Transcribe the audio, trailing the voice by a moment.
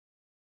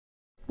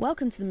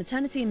Welcome to the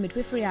Maternity and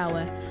Midwifery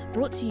Hour,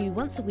 brought to you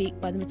once a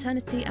week by the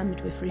Maternity and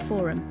Midwifery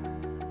Forum.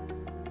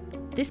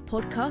 This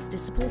podcast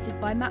is supported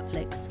by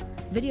Matflix,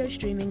 video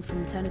streaming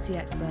from maternity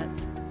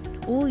experts.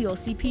 All your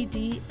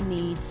CPD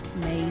needs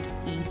made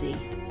easy.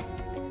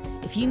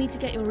 If you need to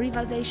get your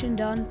revalidation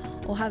done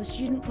or have a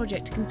student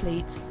project to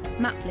complete,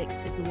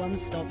 Matflix is the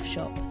one-stop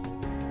shop.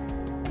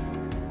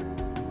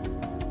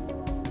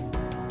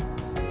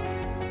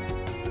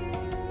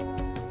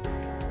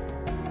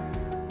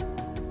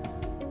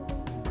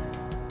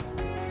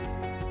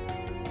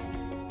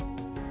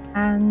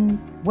 And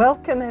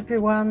welcome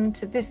everyone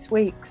to this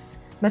week's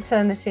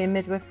Maternity and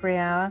Midwifery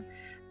Hour.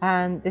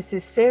 And this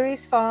is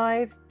Series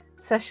 5,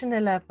 Session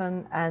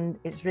 11, and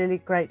it's really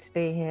great to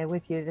be here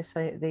with you this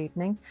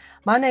evening.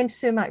 My name's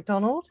Sue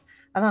MacDonald,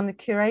 and I'm the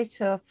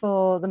curator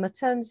for the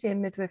Maternity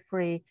and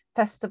Midwifery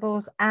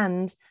Festivals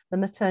and the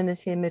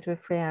Maternity and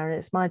Midwifery Hour.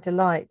 It's my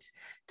delight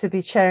to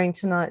be chairing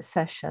tonight's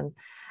session.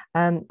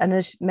 And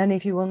as many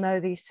of you will know,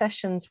 these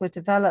sessions were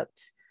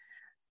developed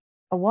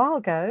a while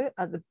ago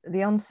at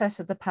the onset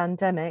of the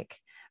pandemic,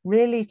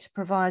 really to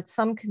provide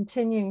some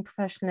continuing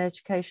professional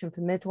education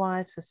for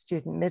midwives, for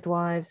student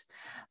midwives,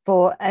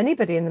 for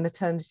anybody in the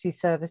maternity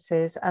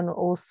services, and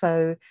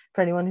also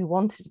for anyone who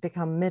wanted to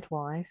become a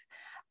midwife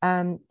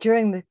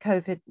during the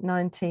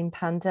COVID-19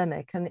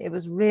 pandemic. And it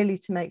was really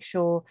to make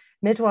sure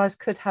midwives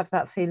could have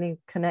that feeling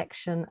of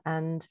connection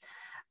and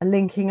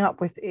linking up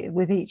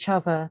with each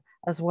other,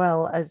 as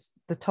well as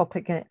the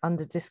topic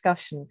under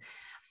discussion.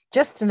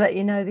 Just to let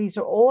you know, these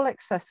are all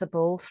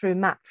accessible through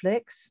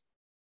Matflix.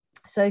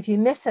 So if you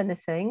miss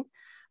anything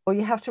or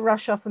you have to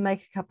rush off and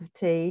make a cup of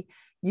tea,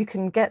 you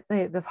can get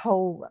the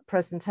whole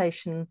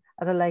presentation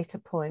at a later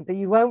point, but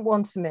you won't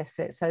want to miss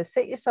it. So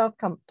sit yourself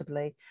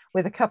comfortably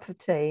with a cup of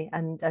tea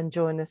and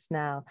join us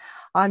now.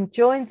 I'm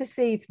joined this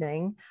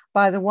evening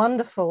by the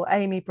wonderful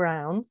Amy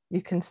Brown,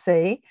 you can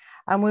see,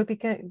 and we'll be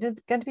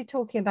going to be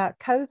talking about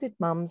COVID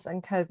mums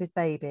and COVID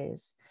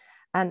babies.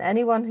 And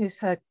anyone who's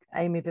heard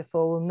Amy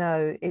before will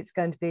know it's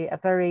going to be a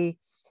very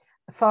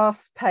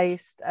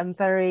fast-paced and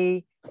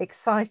very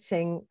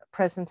exciting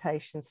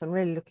presentation. So I'm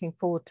really looking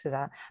forward to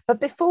that.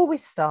 But before we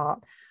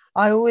start,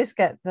 I always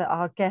get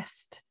our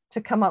guest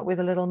to come up with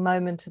a little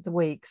moment of the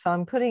week. So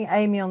I'm putting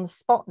Amy on the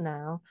spot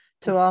now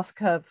to ask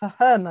her for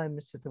her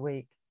moment of the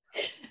week.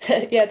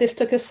 Yeah, this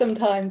took us some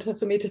time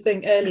for me to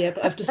think earlier,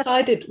 but I've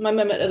decided my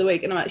moment of the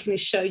week, and I'm actually going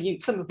to show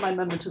you some of my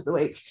moment of the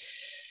week.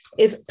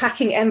 Is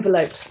packing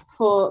envelopes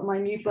for my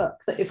new book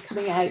that is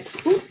coming out.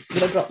 Ooh, I'm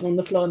going to drop them on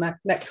the floor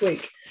next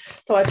week.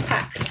 So I've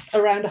packed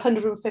around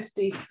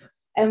 150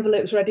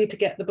 envelopes ready to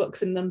get the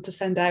books in them to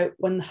send out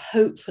when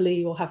hopefully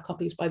you'll have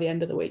copies by the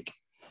end of the week.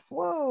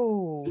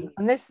 Whoa.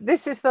 And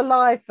this is the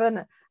life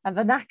and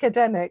an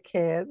academic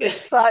here, the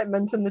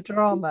excitement and the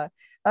drama.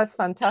 That's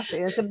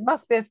fantastic. It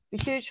must be a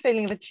huge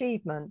feeling of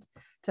achievement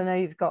to know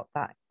you've got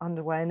that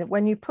underway. And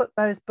when you put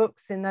those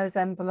books in those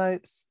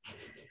envelopes,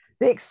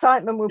 the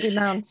excitement will be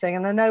mounting,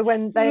 and I know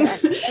when they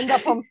end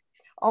up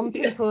on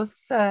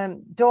people's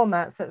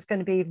doormats, that's going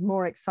to be even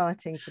more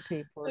exciting for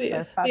people.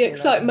 Yeah, so the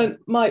excitement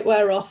might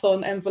wear off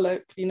on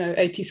envelope,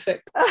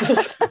 86 or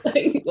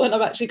something, when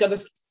I've actually got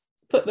to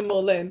put them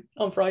all in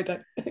on Friday.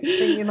 I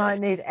think you might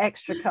need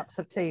extra cups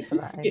of tea for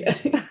that.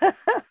 Yeah.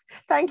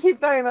 Thank you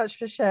very much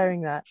for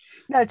sharing that.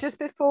 Now, just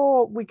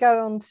before we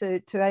go on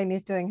to Amy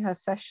doing her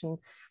session,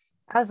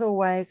 as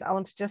always, I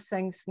want to just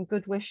send some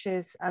good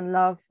wishes and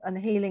love and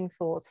healing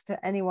thoughts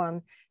to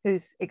anyone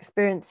who's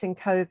experiencing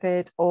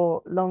COVID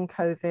or long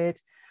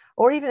COVID,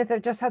 or even if they've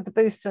just had the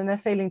booster and they're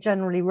feeling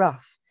generally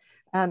rough.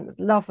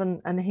 Love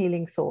and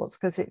healing thoughts,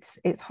 because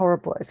it's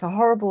horrible. It's a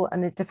horrible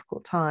and a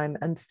difficult time,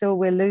 and still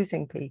we're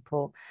losing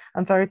people,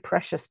 and very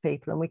precious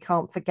people, and we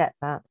can't forget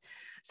that.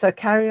 So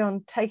carry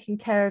on taking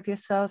care of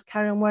yourselves,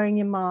 carry on wearing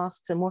your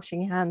masks and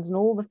washing your hands and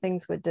all the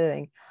things we're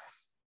doing.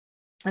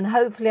 And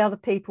hopefully other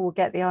people will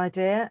get the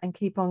idea and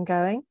keep on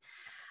going.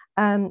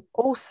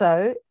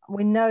 Also,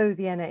 we know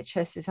the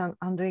NHS is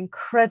under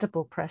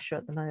incredible pressure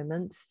at the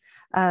moment,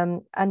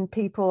 and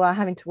people are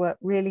having to work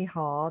really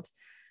hard,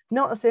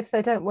 not as if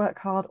they don't work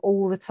hard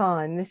all the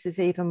time. This is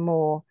even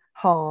more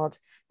hard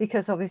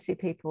because obviously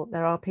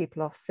there are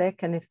people off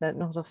sick, and if they're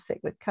not off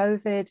sick with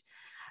COVID,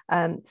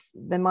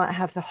 they might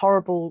have the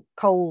horrible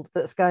cold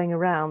that's going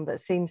around that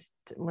seems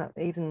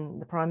even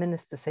the Prime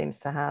Minister seems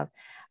to have,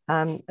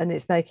 and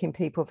it's making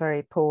people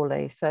very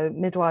poorly. So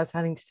midwives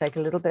having to take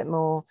a little bit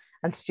more,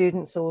 and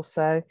students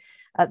also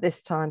at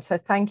this time. So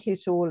thank you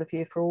to all of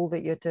you for all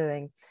that you're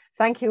doing.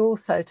 Thank you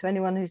also to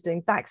anyone who's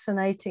doing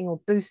vaccinating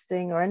or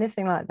boosting or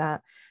anything like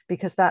that,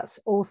 because that's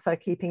also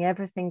keeping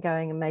everything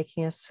going and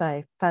making us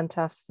safe.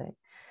 Fantastic.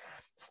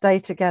 Stay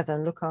together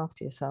and look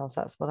after yourselves.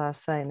 That's what I'll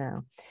say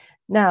now.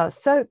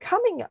 So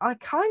I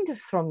kind of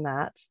from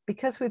that,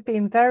 because we've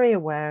been very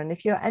aware, and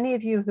if you're any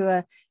of you who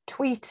are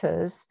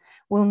tweeters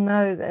will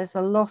know there's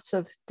a lot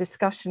of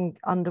discussion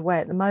underway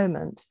at the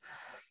moment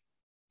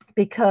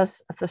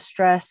because of the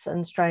stress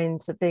and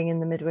strains of being in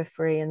the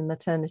midwifery and the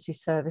maternity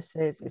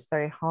services. Is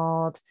very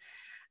hard.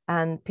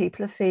 and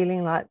people are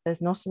feeling like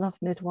there's not enough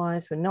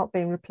midwives, we're not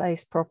being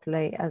replaced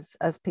properly as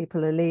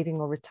people are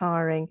leaving or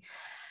retiring.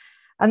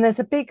 And there's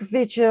a big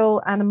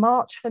vigil and a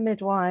march for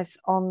midwives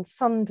on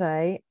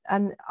Sunday.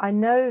 And I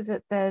know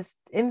that there's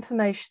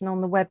information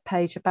on the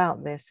webpage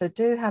about this. So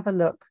do have a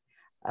look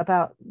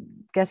about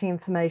getting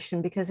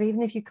information, because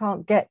even if you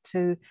can't get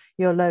to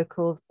your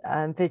local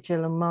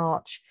vigil and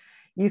march,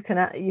 you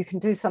can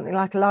do something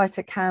like light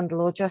a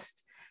candle, or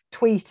just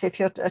tweet if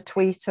you're a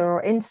tweeter,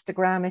 or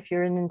Instagram if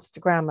you're an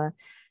Instagrammer,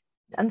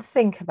 and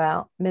think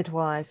about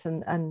midwives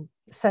and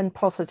send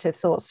positive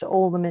thoughts to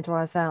all the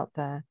midwives out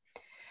there.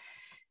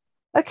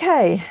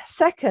 Okay,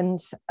 second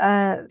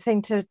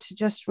thing to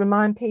just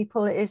remind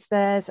people is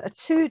there's a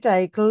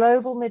 2-day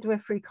global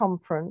midwifery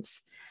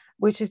conference,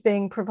 which is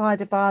being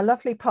provided by our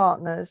lovely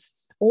partners,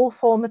 All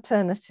for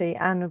Maternity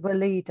and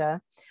Walida,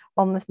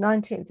 on the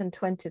 19th and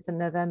 20th of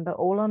November,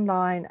 all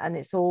online, and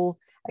it's all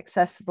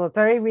accessible.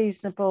 Very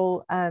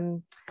reasonable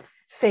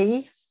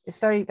fee. It's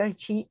very, very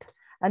cheap,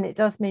 and it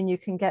does mean you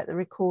can get the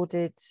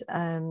recorded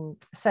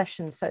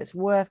sessions, so it's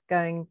worth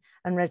going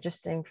and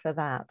registering for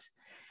that.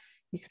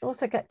 You can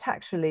also get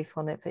tax relief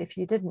on it. If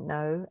you didn't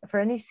know, for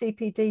any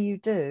CPD you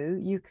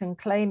do, you can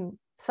claim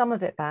some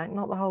of it back,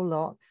 not the whole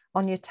lot,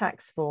 on your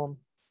tax form.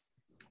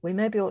 We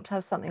maybe ought to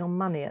have something on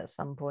money at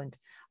some point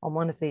on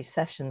one of these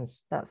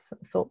sessions. That's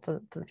a thought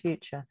for the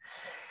future.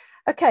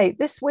 Okay,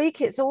 this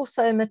week it's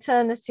also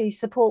Maternity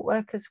Support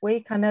Workers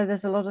Week. I know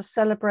there's a lot of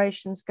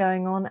celebrations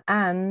going on,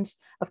 and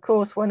of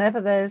course, whenever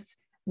there's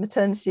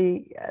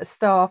maternity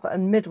staff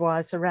and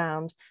midwives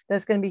around,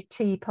 there's going to be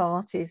tea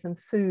parties and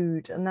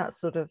food and that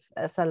sort of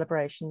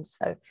celebration.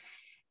 So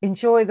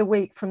enjoy the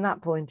week from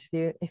that point of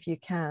view if you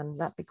can.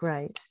 That'd be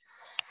great.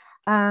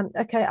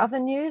 Okay, other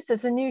news.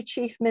 There's a new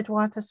chief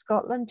midwife for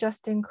Scotland,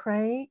 Justine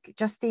Craig.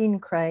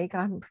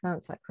 I haven't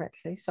pronounced that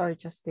correctly. Sorry,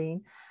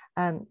 Justine.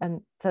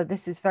 And so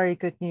this is very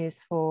good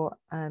news for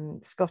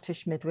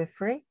Scottish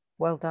midwifery.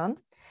 Well done.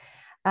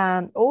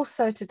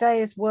 Also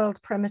today is World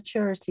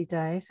Prematurity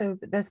Day, so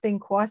there's been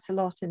quite a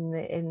lot in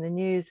the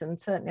news and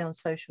certainly on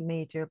social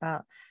media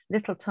about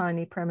little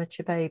tiny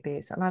premature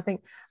babies. And I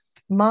think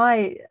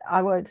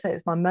I won't say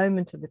it's my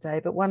moment of the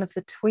day, but one of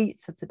the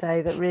tweets of the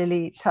day that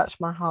really touched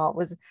my heart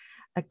was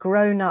a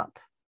grown-up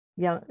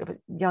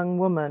young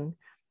woman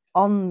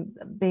on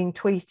being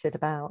tweeted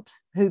about,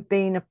 who'd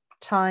been a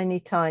tiny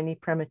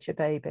premature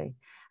baby,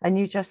 and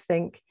you just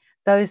think,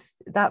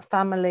 that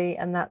family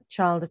and that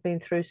child have been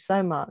through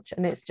so much,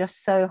 and it's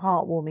just so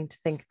heartwarming to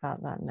think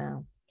about that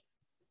now.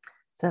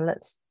 So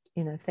let's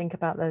think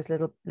about those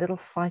little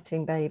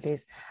fighting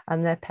babies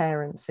and their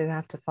parents who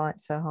have to fight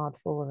so hard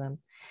for them.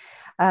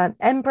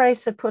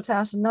 Embrace have put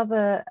out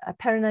another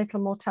perinatal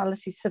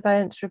mortality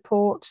surveillance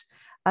report,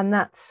 and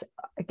that's,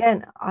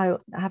 again, I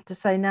have to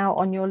say now,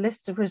 on your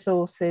list of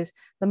resources,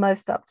 the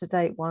most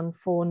up-to-date one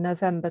for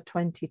November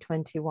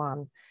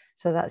 2021.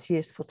 So that's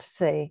useful to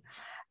see.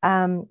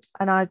 And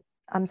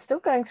I'm still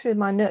going through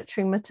my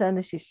Nurturing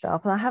Maternity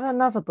stuff, and I have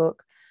another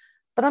book,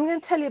 but I'm going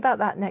to tell you about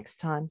that next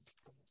time.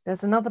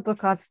 There's another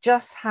book I've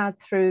just had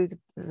through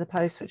the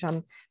post, which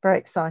I'm very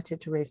excited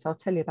to read, so I'll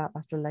tell you about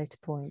that at a later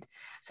point.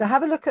 So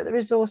have a look at the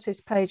resources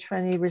page for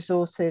any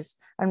resources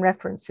and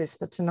references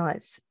for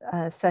tonight's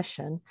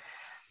session.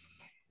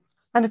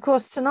 And of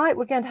course, tonight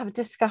we're going to have a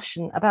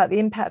discussion about the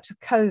impact of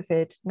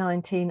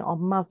COVID-19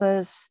 on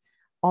mothers,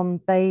 on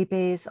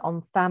babies,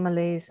 on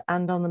families,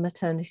 and on the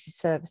maternity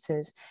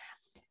services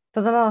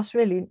for the last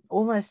really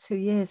almost 2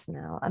 years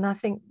now. And I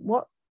think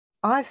what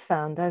I've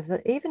found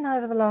even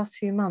over the last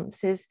few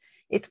months is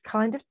it's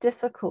kind of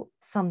difficult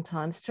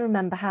sometimes to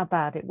remember how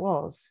bad it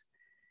was,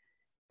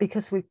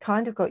 because we've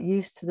kind of got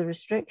used to the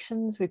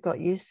restrictions, we've got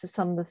used to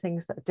some of the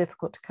things that are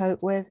difficult to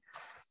cope with.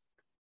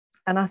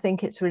 And I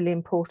think it's really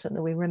important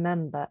that we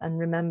remember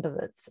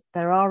that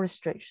there are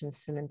restrictions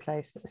still in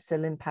place that are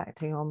still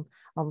impacting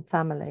on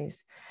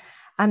families.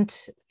 And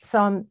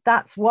so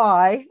that's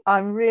why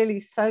I'm really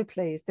so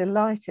pleased,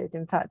 delighted,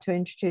 in fact, to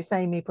introduce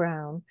Amy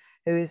Brown,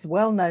 who is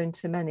well known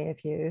to many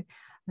of you,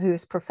 who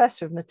is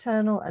Professor of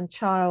Maternal and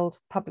Child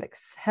Public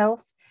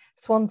Health,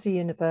 Swansea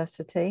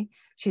University.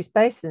 She's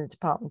based in the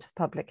Department of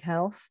Public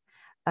Health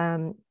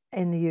in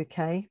the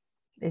UK,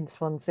 in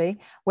Swansea,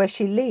 where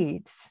she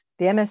leads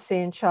the MSc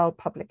in Child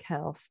Public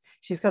Health.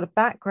 She's got a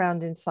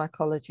background in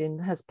psychology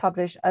and has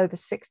published over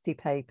 60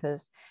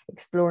 papers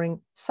exploring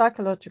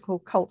psychological,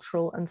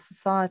 cultural, and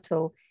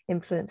societal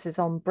influences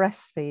on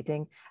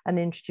breastfeeding and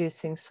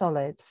introducing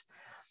solids.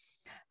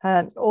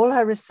 All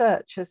her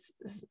research has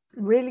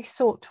really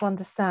sought to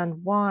understand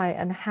why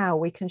and how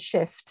we can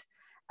shift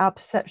our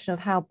perception of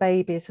how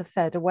babies are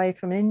fed away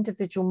from an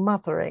individual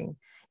mothering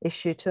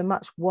issue to a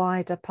much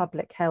wider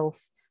public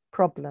health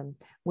problem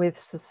with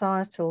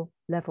societal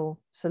level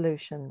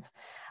solutions.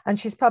 And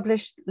she's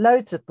published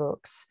loads of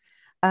books.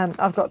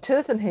 I've got 2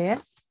 of them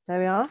here. There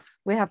we are.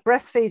 We have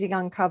Breastfeeding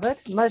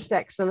Uncovered, most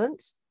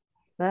excellent,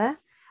 there,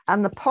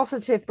 and the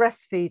Positive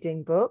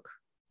Breastfeeding book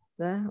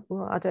there.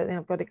 Well, I don't think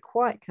I've got it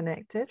quite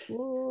connected.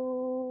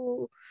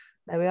 Ooh,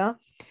 there we are.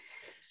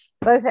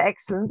 Both are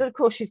excellent, but of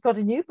course she's got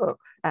a new book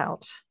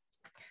out.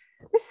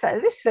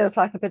 This feels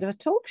like a bit of a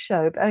talk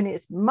show, but only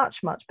it's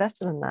much, much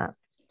better than that.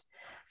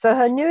 So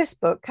her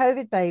newest book,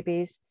 COVID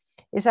Babies,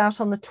 is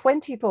out on the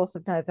 24th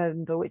of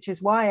November, which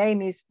is why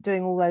Amy's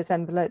doing all those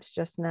envelopes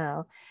just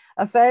now.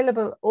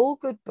 Available all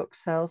good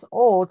booksellers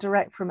or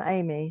direct from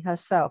Amy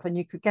herself. And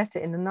you could get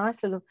it in a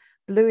nice little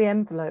bluey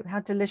envelope.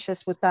 How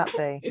delicious would that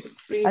be?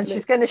 And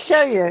she's going to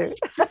show you.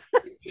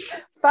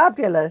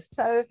 Fabulous.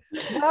 So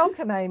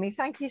welcome, Amy.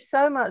 Thank you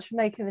so much for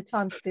making the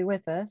time to be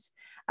with us.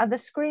 And the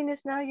screen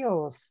is now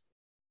yours.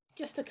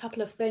 Just a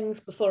couple of things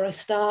before I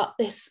start.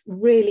 This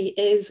really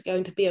is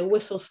going to be a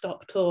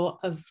whistle-stop tour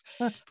of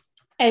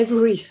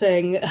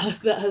everything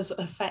that has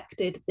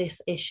affected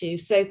this issue.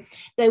 So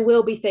there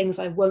will be things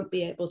I won't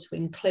be able to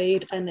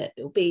include, and it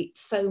will be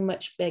so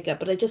much bigger.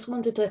 But I just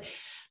wanted to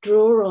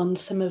draw on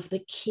some of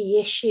the key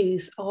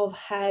issues of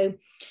how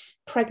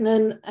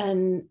pregnant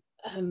and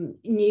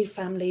new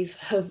families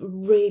have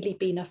really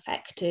been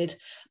affected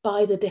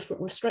by the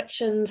different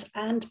restrictions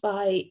and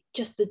by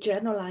just the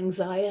general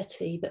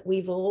anxiety that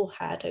we've all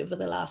had over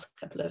the last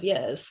couple of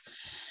years.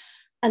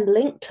 And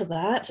linked to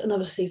that, and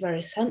obviously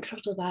very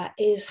central to that,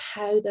 is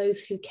how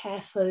those who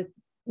care for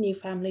new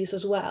families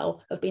as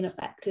well have been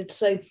affected.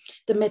 So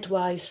the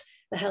midwives,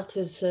 the health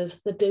visitors,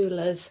 the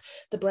doulas,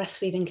 the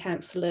breastfeeding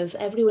counsellors,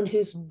 everyone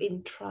who's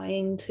been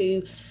trying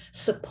to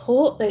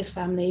support those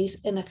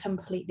families in a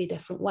completely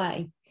different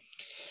way.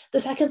 The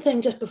second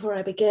thing, just before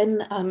I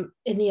begin,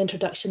 in the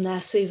introduction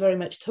there, Sue very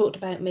much talked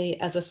about me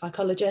as a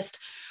psychologist.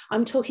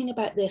 I'm talking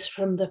about this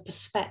from the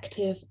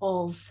perspective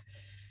of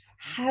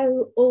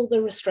how all the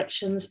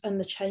restrictions and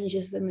the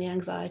changes and the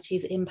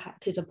anxieties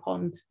impacted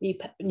upon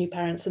new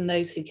parents and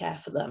those who care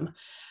for them.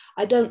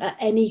 I don't at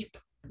any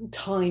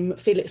time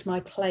feel it's my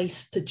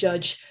place to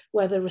judge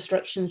whether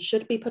restrictions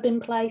should be put in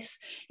place,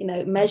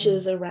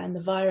 measures around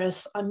the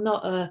virus. I'm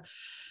not a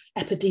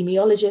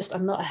epidemiologist,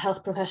 I'm not a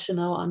health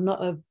professional, I'm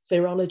not a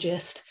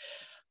virologist,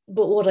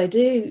 but what I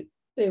do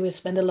is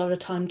spend a lot of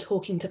time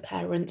talking to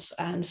parents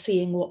and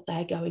seeing what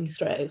they're going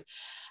through.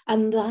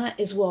 And that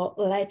is what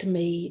led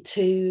me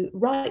to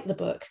write the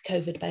book,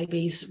 COVID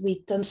Babies.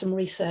 We'd done some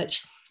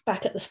research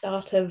back at the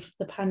start of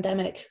the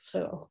pandemic,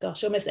 so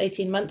almost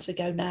 18 months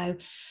ago now,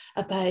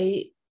 about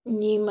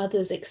new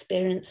mothers'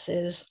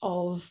 experiences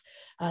of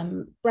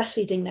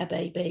breastfeeding their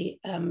baby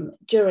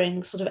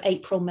during sort of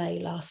April, May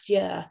last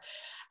year.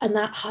 And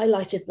that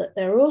highlighted that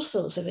there are all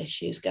sorts of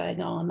issues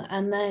going on.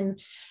 And then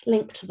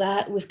linked to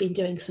that, we've been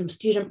doing some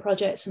student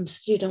projects and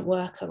student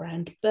work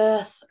around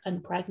birth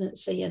and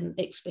pregnancy and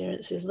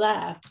experiences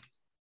there.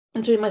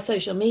 And through my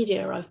social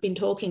media, I've been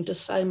talking to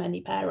so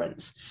many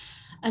parents.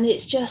 And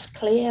it's just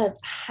clear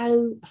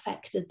how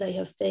affected they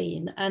have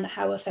been and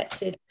how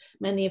affected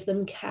many of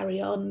them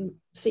carry on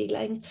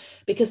feeling,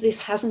 because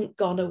this hasn't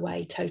gone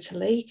away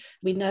totally.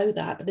 We know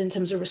that, but in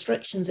terms of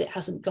restrictions, it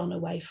hasn't gone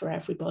away for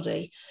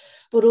everybody.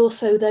 But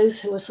also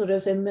those who are sort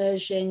of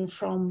emerging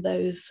from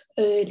those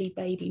early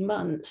baby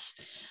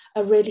months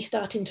are really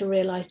starting to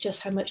realise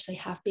just how much they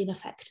have been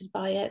affected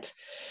by it.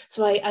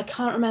 So I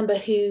can't remember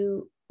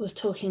who was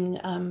talking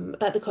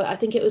about the quote. I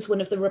think it was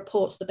one of the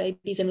reports, the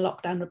Babies in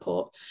Lockdown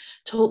report,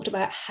 talked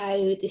about how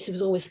this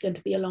was always going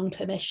to be a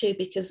long-term issue,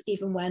 because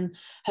even when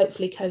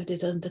hopefully COVID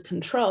is under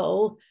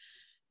control,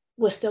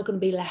 we're still going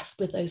to be left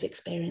with those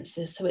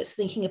experiences. So it's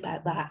thinking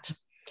about that.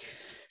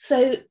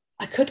 So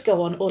I could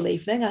go on all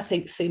evening. I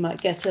think Sue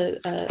might get a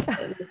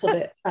little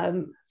bit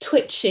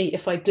twitchy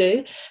if I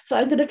do. So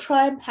I'm going to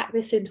try and pack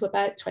this into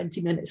about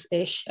 20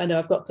 minutes-ish. I know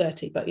I've got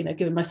 30, but,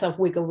 giving myself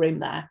wiggle room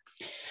there.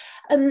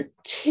 And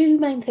two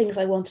main things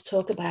I want to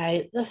talk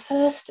about. The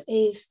first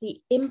is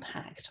the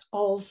impact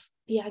of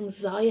the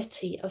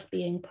anxiety of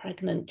being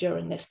pregnant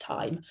during this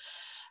time.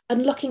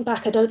 And looking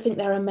back, I don't think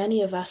there are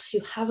many of us who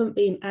haven't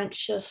been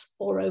anxious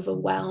or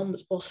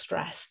overwhelmed or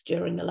stressed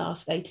during the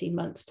last 18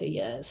 months, 2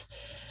 years.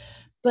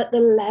 But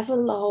the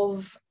level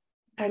of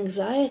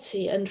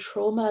anxiety and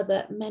trauma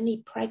that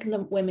many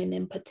pregnant women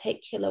in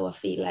particular were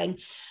feeling,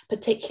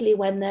 particularly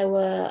when there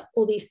were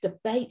all these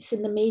debates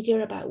in the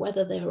media about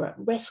whether they were at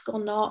risk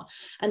or not.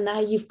 And now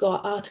you've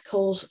got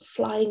articles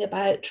flying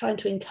about trying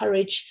to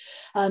encourage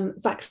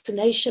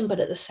vaccination, but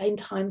at the same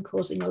time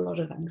causing a lot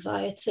of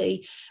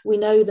anxiety. We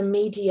know the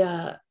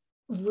media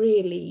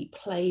really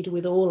played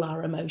with all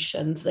our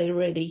emotions.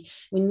 We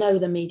know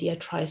the media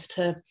tries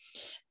to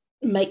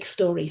make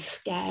stories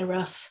scare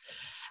us.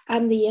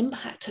 And the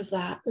impact of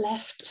that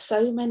left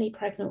so many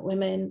pregnant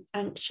women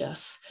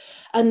anxious.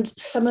 And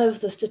some of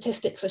the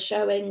statistics are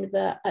showing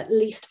that at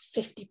least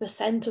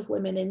 50% of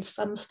women in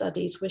some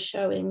studies were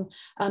showing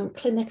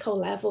clinical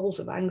levels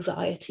of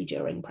anxiety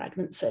during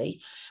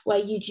pregnancy, where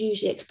you'd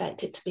usually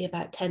expect it to be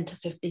about 10 to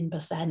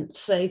 15%.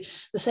 So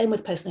the same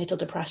with postnatal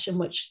depression,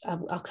 which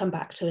I'll come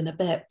back to in a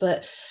bit,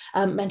 but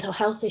mental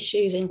health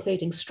issues,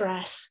 including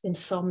stress,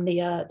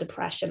 insomnia,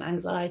 depression,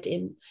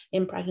 anxiety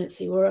in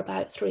pregnancy were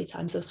about 3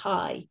 times as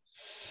high.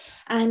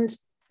 And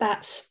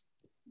that's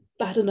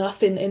bad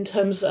enough in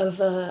terms of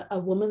a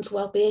woman's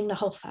well-being, the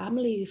whole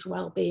family's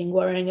well-being,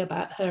 worrying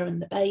about her and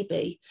the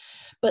baby.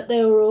 But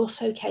there were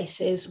also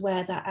cases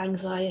where that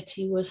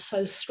anxiety was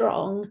so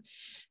strong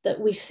that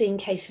we've seen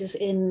cases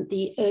in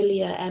the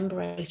earlier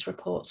embrace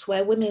reports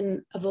where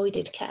women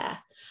avoided care.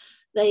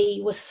 They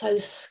were so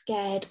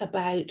scared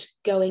about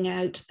going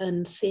out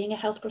and seeing a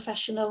health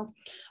professional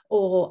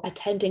or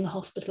attending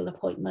hospital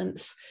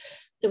appointments.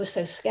 They were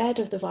so scared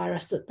of the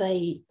virus that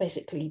they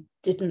basically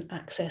didn't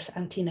access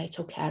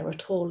antenatal care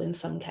at all in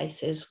some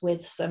cases,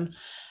 with some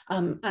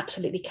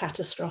absolutely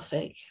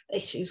catastrophic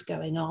issues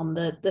going on.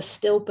 The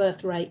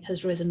stillbirth rate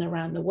has risen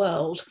around the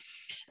world.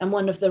 And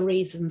one of the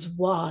reasons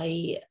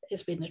why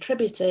it's been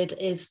attributed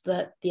is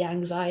that the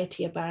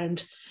anxiety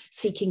around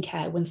seeking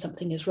care when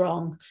something is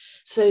wrong.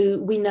 So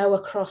we know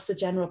across the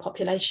general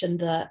population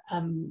that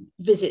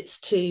visits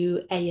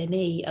to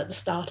A&E at the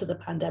start of the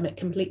pandemic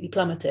completely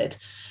plummeted,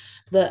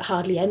 that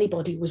hardly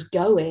anybody was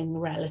going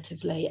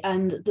relatively.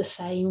 And the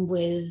same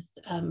with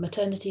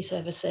maternity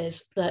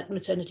services, that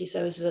maternity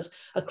services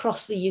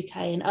across the UK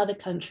and other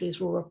countries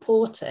were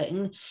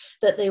reporting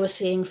that they were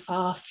seeing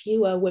far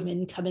fewer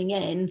women coming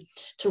in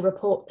to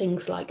report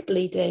things like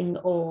bleeding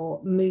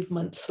or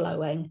movement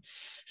slowing.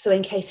 So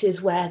in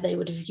cases where they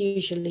would have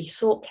usually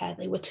sought care,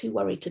 they were too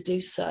worried to do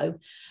so.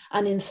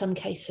 And in some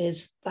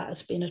cases, that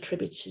has been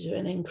attributed to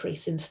an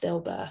increase in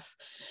stillbirth.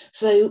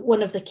 So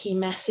one of the key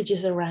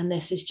messages around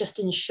this is just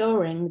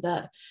ensuring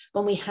that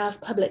when we have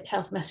public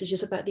health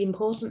messages about the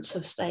importance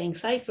of staying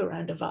safe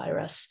around a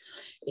virus,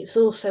 it's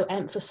also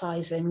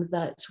emphasising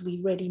that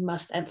we really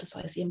must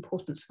emphasise the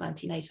importance of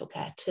antenatal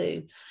care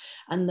too,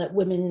 and that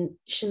women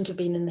shouldn't have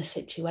been in a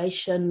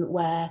situation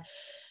where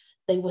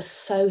they were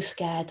so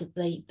scared that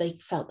they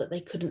felt that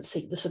they couldn't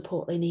seek the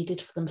support they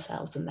needed for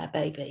themselves and their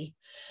baby.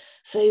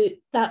 So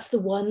that's the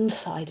one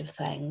side of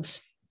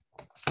things.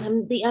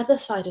 And the other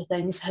side of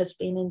things has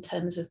been in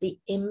terms of the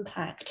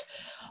impact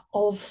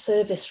of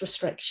service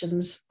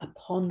restrictions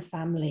upon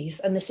families.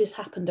 And this has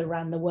happened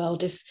around the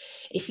world.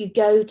 If you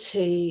go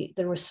to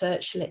the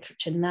research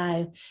literature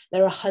now,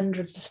 there are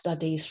hundreds of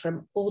studies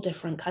from all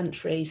different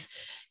countries,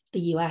 the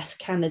US,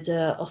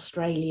 Canada,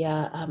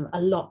 Australia,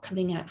 a lot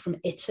coming out from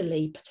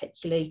Italy,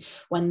 particularly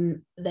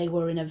when they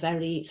were in a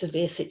very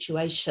severe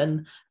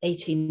situation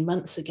 18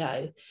 months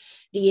ago.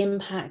 The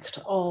impact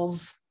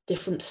of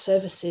different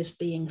services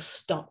being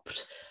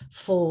stopped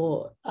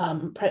for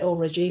or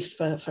reduced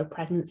for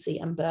pregnancy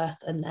and birth,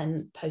 and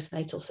then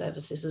postnatal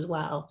services as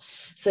well.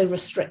 So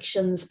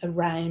restrictions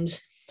around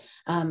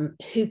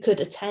who could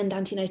attend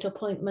antenatal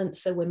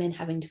appointments, so women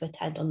having to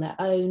attend on their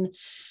own,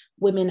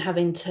 women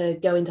having to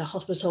go into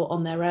hospital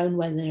on their own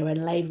when they were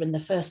in labour in the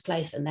first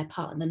place, and their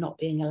partner not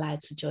being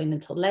allowed to join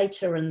until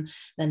later, and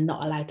then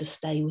not allowed to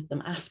stay with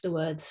them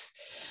afterwards.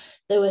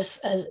 There was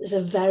a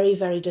very,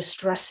 very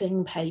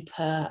distressing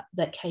paper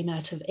that came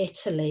out of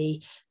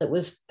Italy that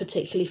was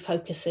particularly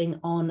focusing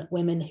on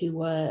women who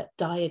were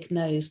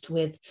diagnosed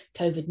with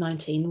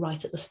COVID-19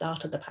 right at the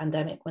start of the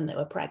pandemic when they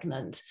were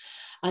pregnant.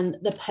 And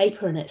the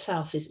paper in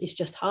itself is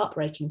just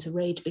heartbreaking to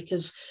read,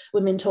 because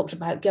women talked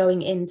about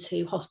going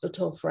into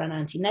hospital for an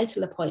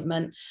antenatal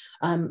appointment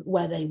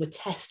where they were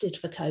tested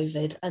for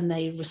COVID, and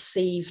they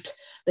received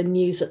the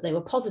news that they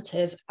were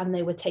positive, and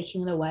they were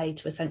taken away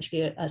to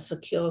essentially a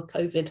secure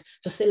COVID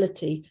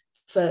facility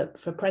for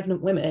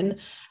pregnant women,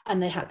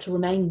 and they had to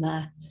remain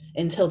there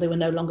until they were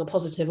no longer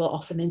positive, or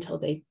often until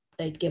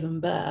they'd given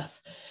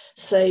birth.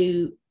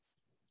 So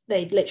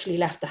they'd literally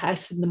left the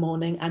house in the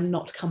morning and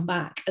not come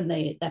back, and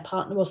their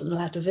partner wasn't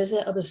allowed to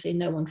visit. Obviously,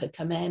 no one could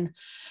come in.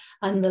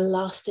 And the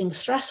lasting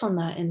stress on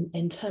that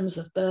in terms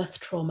of birth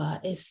trauma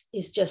is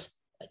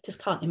just, I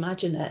just can't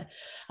imagine it.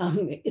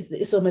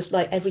 It's almost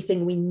like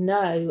everything we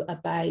know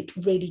about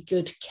really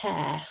good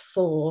care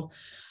for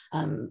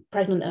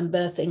pregnant and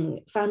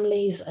birthing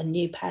families and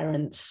new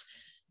parents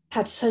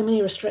had so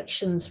many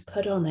restrictions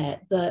put on it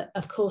that,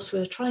 of course, we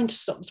were trying to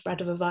stop the spread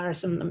of a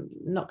virus, and I'm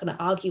not going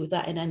to argue with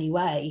that in any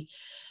way.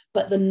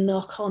 But the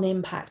knock-on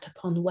impact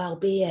upon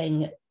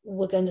well-being,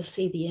 we're going to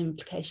see the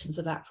implications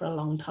of that for a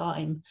long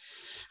time.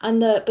 And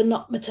the But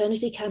Not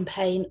Maternity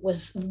campaign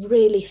was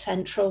really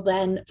central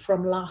then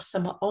from last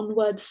summer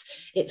onwards.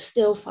 It's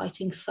still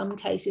fighting some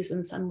cases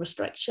and some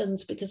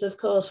restrictions, because, of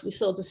course, we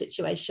saw the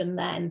situation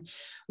then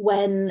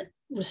when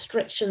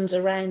restrictions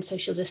around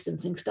social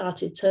distancing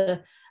started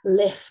to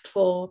lift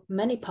for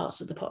many parts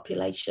of the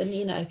population.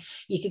 You know,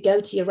 you could go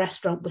to your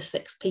restaurant with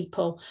 6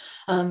 people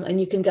and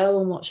you can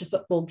go and watch a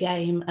football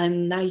game,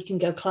 and now you can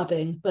go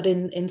clubbing. But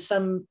in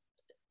some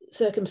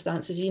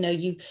circumstances, you know,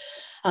 you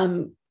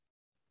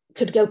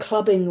could go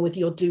clubbing with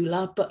your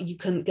doula, but you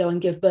couldn't go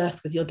and give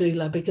birth with your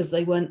doula because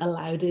they weren't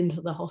allowed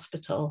into the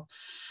hospital.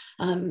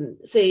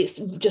 So it's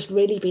just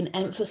really been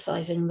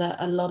emphasising that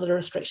a lot of the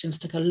restrictions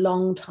took a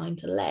long time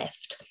to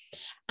lift,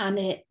 and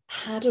it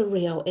had a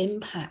real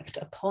impact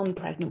upon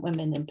pregnant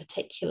women in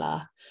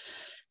particular.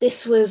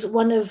 This was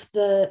one of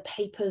the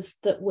papers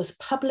that was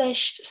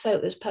published. So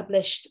it was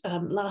published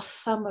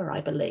last summer,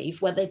 I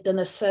believe, where they'd done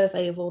a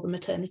survey of all the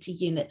maternity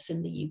units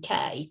in the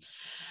UK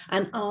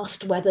and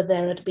asked whether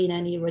there had been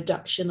any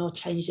reduction or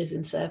changes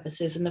in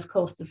services. And of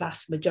course, the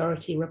vast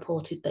majority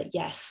reported that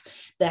yes,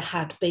 there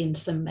had been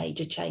some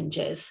major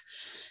changes.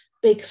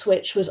 Big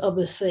switch was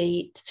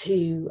obviously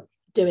to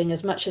doing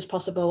as much as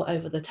possible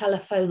over the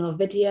telephone or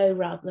video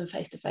rather than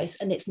face to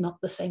face, and it's not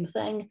the same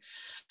thing.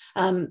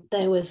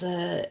 There was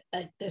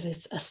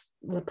there's a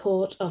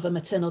report of a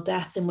maternal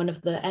death in one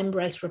of the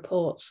Embrace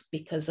reports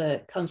because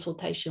a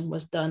consultation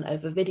was done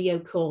over video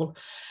call,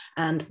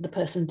 and the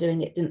person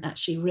doing it didn't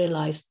actually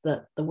realise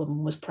that the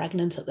woman was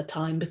pregnant at the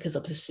time, because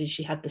obviously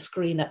she had the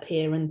screen up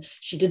here and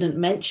she didn't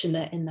mention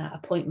it in that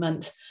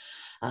appointment,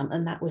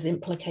 and that was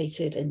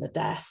implicated in the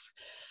death.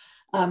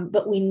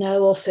 But we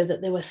know also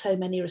that there were so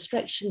many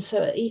restrictions,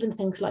 so even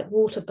things like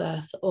water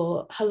birth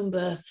or home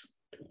birth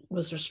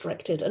was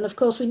restricted. And of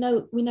course we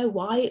know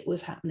why it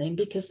was happening,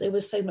 because there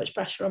was so much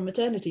pressure on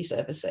maternity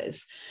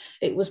services.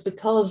 It was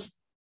because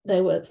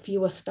there were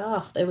fewer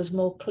staff, there was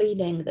more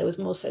cleaning, there was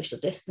more social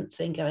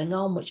distancing going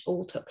on, which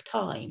all took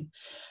time.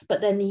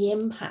 But then the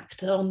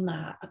impact on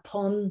that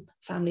upon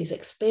families'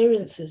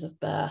 experiences of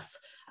birth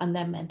and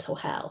their mental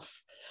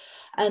health.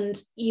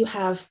 And you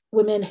have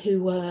women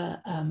who were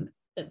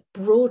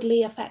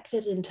broadly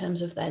affected in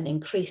terms of then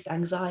increased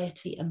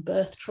anxiety and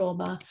birth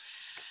trauma.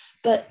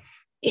 But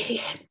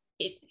it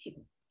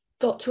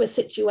got to a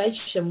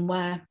situation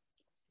where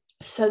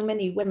so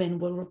many women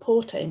were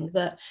reporting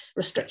that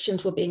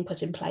restrictions were being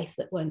put in place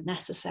that weren't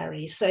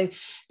necessary. So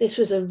this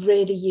was a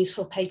really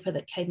useful paper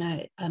that came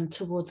out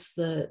towards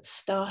the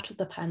start of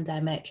the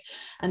pandemic.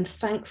 And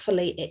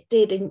thankfully, it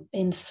did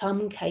in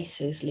some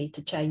cases lead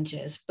to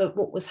changes. But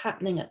what was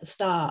happening at the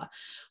start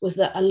was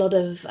that a lot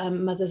of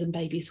mothers and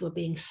babies were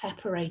being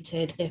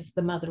separated if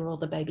the mother or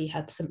the baby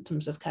had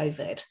symptoms of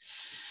COVID.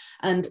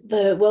 And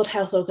the World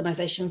Health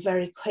Organization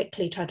very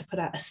quickly tried to put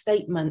out a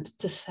statement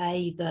to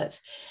say that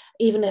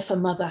even if a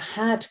mother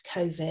had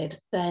COVID,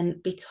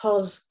 then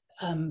because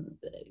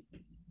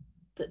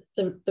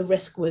the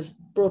risk was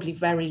broadly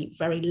very,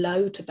 very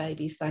low to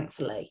babies,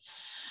 thankfully,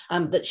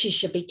 that she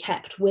should be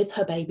kept with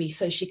her baby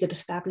so she could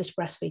establish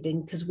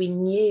breastfeeding, because we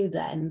knew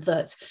then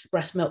that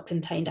breast milk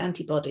contained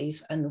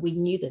antibodies and we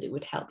knew that it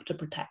would help to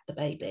protect the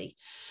baby.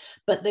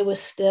 But there were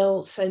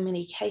still so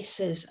many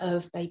cases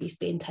of babies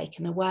being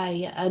taken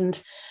away.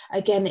 And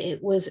again,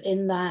 it was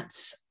in that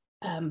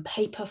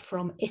paper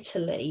from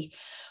Italy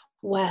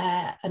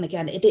where, and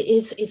again,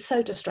 it's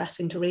so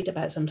distressing to read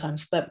about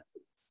sometimes, but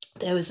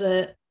there was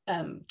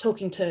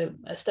talking to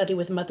a study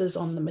with mothers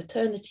on the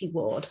maternity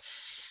ward.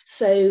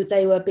 So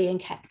they were being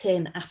kept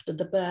in after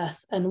the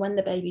birth, and when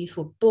the babies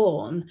were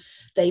born,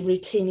 they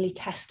routinely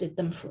tested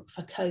them for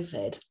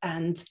COVID.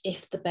 And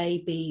if the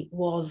baby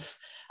was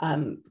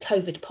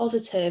COVID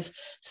positive,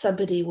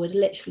 somebody would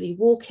literally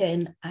walk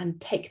in and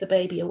take the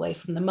baby away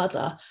from the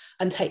mother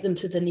and take them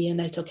to the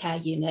neonatal care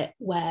unit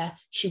where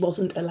she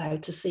wasn't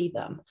allowed to see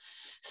them.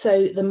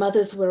 So the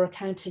mothers were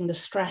recounting the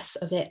stress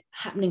of it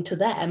happening to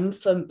them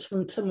from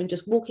someone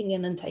just walking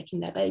in and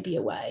taking their baby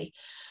away,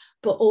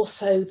 but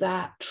also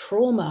that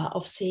trauma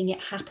of seeing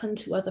it happen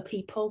to other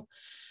people.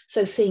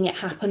 So seeing it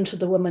happen to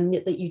the woman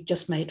that you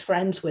just made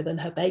friends with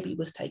and her baby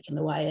was taken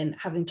away, and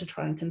having to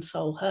try and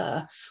console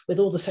her with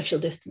all the social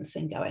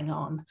distancing going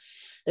on.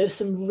 There were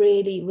some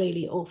really,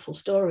 really awful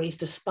stories,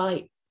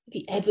 despite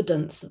the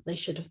evidence that they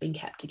should have been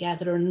kept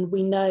together. And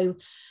we know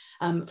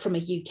from a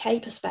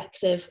UK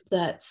perspective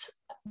that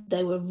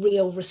there were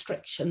real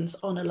restrictions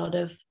on a lot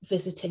of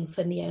visiting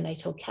for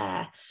neonatal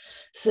care.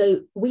 So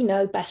we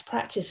know best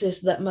practice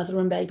is that mother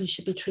and baby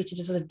should be treated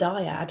as a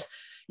dyad.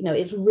 You know,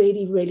 it's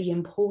really, really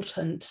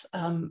important,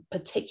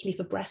 particularly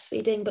for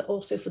breastfeeding, but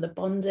also for the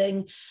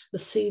bonding, the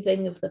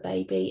soothing of the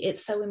baby.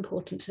 It's so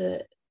important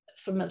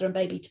for mother and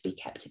baby to be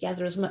kept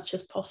together as much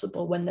as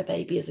possible when the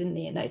baby is in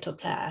neonatal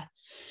care.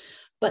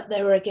 But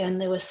there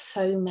were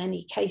so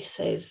many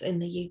cases in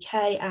the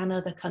UK and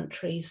other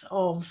countries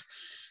of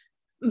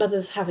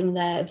mothers having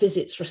their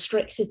visits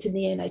restricted to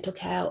neonatal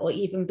care, or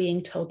even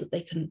being told that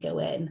they couldn't go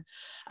in.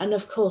 And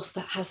of course,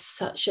 that has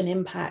such an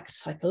impact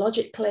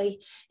psychologically.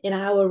 In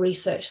our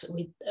research that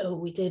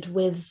we did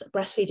with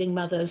breastfeeding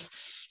mothers,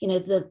 you know,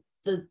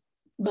 the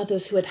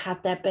mothers who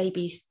had their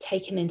babies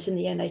taken into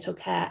neonatal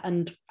care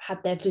and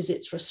had their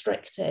visits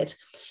restricted,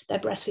 their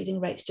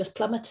breastfeeding rates just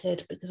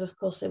plummeted, because of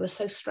course they were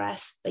so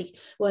stressed, they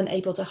weren't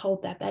able to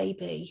hold their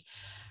baby.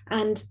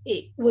 And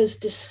it was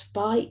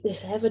despite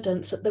this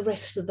evidence that the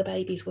risks of the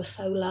babies were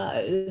so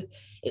low,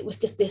 it was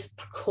just this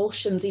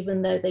precautions,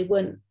 even though they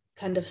weren't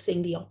kind of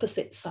seeing the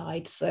opposite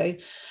side. So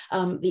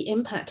the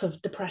impact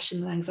of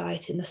depression and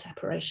anxiety in the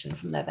separation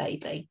from their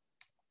baby.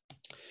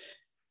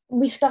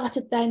 We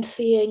started then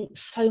seeing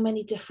so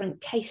many different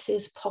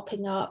cases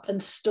popping up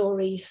and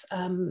stories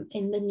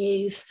in the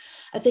news.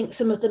 I think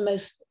some of the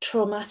most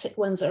traumatic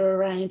ones are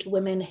around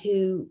women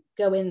who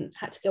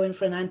had to go in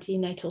for an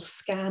antenatal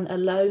scan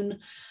alone.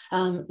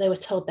 They were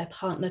told their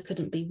partner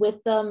couldn't be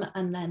with them,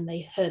 and then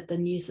they heard the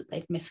news that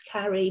they've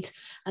miscarried,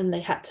 and they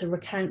had to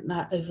recount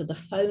that over the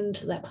phone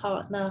to their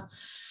partner.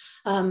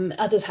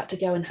 Others had to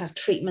go and have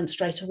treatment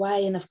straight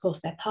away, and of course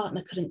their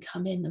partner couldn't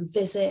come in and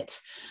visit.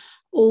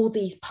 All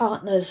these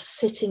partners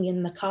sitting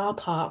in the car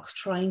parks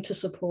trying to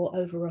support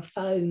over a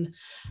phone.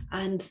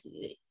 And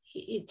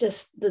it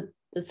just, the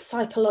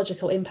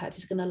psychological impact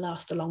is going to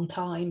last a long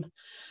time.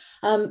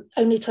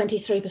 Only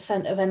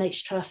 23% of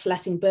NH trusts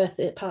letting birth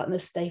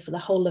partners stay for the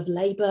whole of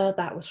labour.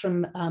 That was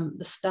from towards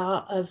the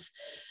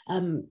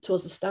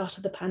start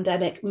of the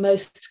pandemic.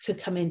 Most could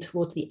come in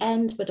towards the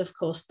end, but of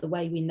course, the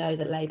way we know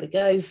that labour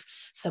goes,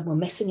 some were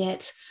missing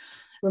it.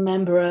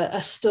 Remember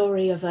a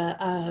story of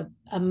a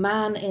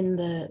man in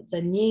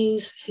the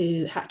news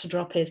who had to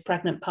drop his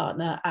pregnant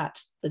partner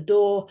at the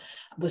door,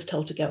 was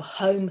told to go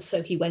home,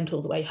 so he went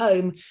all the way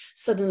home,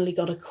 suddenly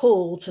got a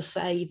call to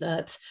say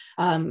that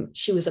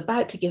she was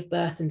about to give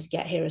birth and to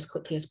get here as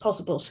quickly as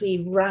possible, so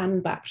he ran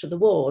back to the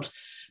ward.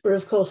 But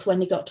of course, when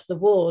he got to the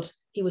ward,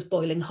 he was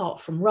boiling hot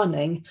from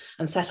running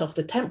and set off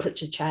the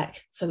temperature check,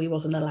 so he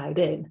wasn't allowed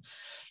in,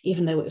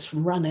 even though it was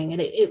from running.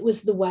 And it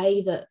was the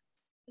way that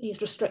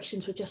these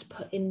restrictions were just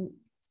put in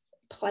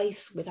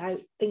place without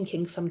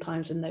thinking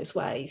sometimes in those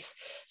ways.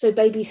 So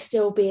babies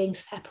still being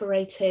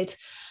separated,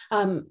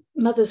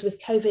 mothers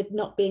with COVID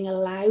not being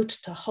allowed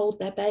to hold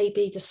their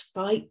baby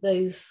despite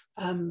those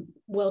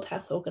World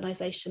Health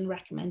Organization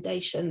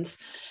recommendations.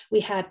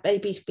 We had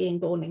babies being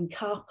born in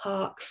car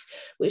parks,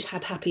 which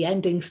had happy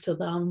endings to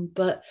them,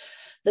 but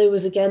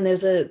there's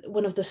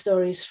one of the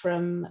stories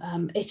from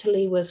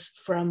Italy was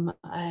from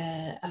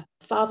a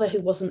father who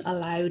wasn't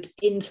allowed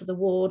into the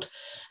ward,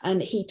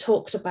 and he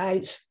talked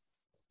about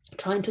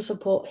trying to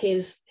support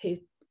his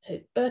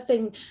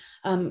birthing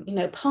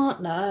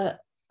partner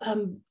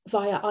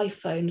via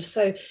iPhone.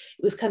 So it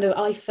was kind of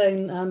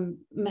iPhone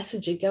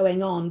messaging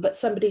going on, but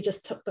somebody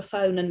just took the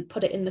phone and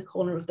put it in the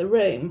corner of the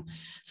room.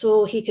 So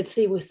all he could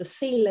see was the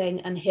ceiling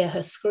and hear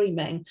her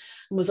screaming,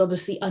 and was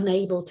obviously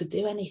unable to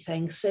do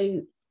anything.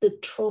 So the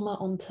trauma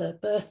onto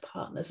birth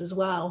partners as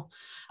well.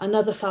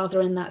 Another father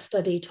in that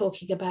study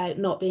talking about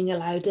not being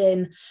allowed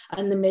in,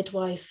 and the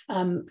midwife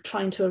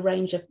trying to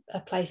arrange a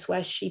place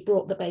where she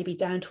brought the baby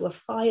down to a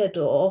fire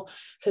door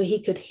so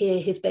he could hear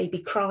his baby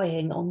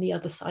crying on the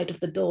other side of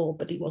the door,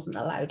 but he wasn't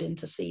allowed in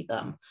to see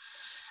them.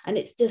 And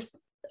it's just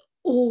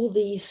all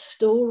these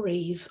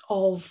stories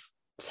of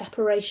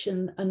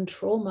separation and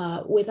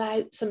trauma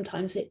without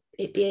sometimes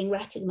it being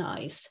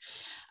recognised.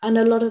 And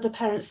a lot of the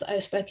parents that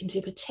I've spoken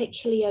to,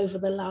 particularly over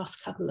the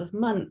last couple of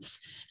months,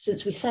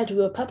 since we said we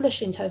were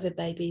publishing COVID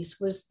Babies,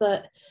 was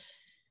that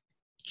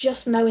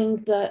just knowing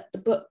that the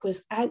book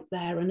was out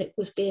there and it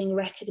was being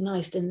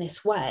recognised in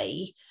this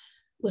way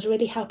was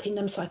really helping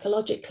them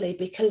psychologically,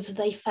 because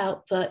they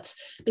felt that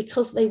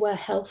because they were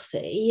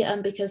healthy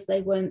and because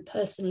they weren't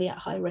personally at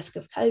high risk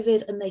of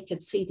COVID, and they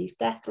could see these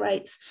death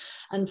rates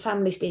and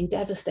families being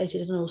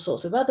devastated in all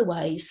sorts of other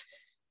ways,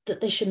 that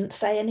they shouldn't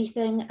say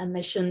anything, and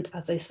they shouldn't,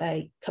 as they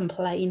say,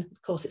 complain.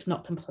 Of course, it's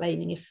not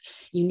complaining if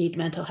you need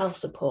mental health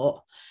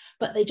support,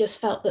 but they just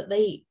felt that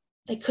they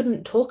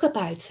couldn't talk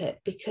about it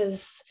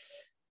because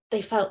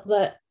they felt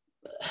that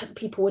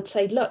people would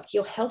say, look,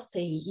 you're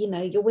healthy,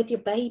 you're with your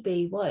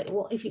baby, what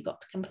have you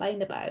got to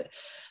complain about?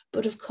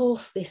 But of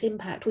course, this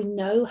impact, we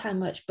know how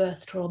much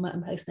birth trauma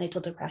and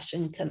postnatal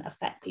depression can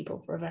affect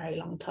people for a very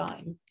long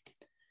time.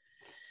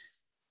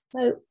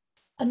 So,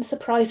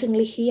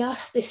 unsurprisingly here,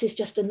 this is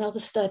just another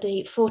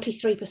study.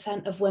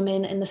 43% of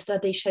women in the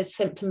study showed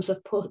symptoms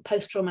of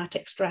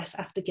post-traumatic stress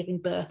after giving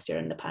birth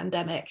during the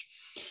pandemic.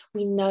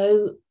 We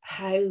know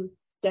how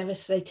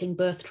devastating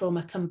birth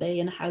trauma can be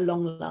and how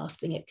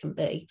long-lasting it can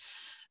be.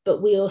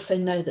 But we also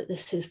know that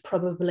this is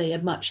probably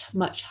a much,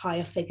 much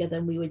higher figure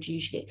than we would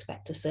usually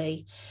expect to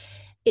see.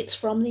 It's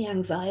from the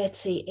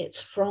anxiety, it's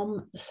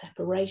from the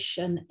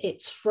separation,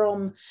 it's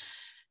from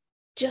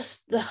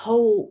just the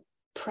whole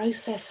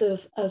process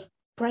of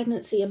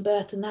pregnancy and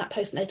birth and that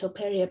postnatal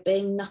period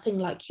being nothing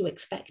like you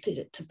expected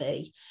it to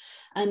be,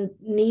 and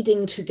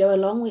needing to go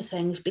along with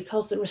things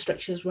because the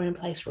restrictions were in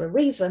place for a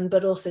reason,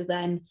 but also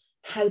then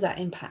how that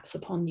impacts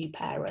upon new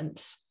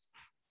parents.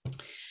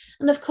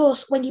 And of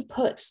course, when you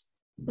put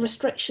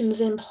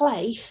restrictions in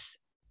place,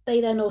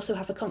 they then also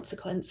have a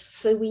consequence.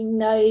 So we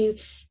know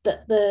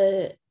that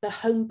the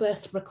home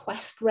birth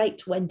request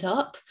rate went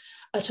up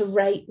at a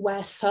rate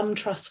where some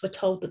trusts were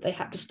told that they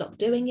had to stop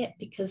doing it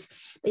because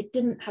they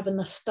didn't have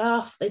enough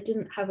staff, they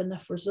didn't have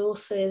enough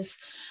resources.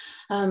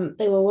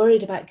 They were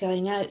worried about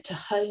going out to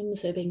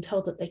homes, they were being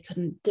told that they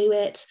couldn't do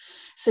it.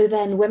 So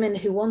then women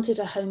who wanted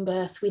a home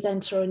birth, we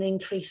then saw an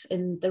increase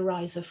in the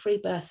rise of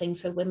free birthing,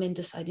 so women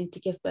deciding to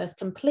give birth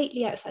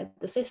completely outside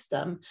the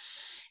system.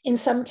 In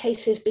some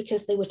cases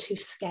because they were too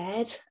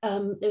scared.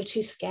 They were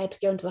too scared to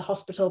go into the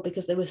hospital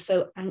because they were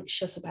so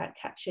anxious about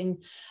catching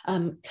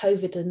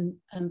COVID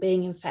and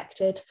being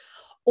infected,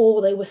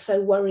 or they were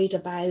so worried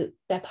about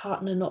their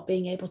partner not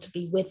being able to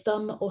be with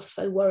them, or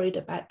so worried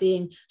about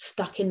being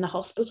stuck in the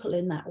hospital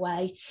in that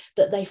way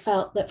that they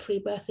felt that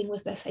free birthing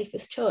was their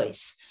safest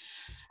choice.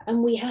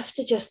 And we have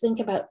to just think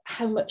about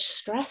how much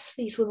stress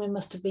these women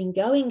must have been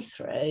going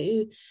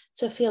through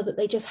to feel that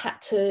they just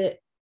had to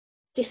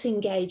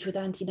disengage with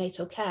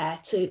antenatal care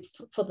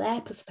for their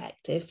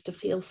perspective to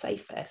feel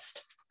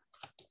safest.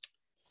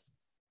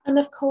 And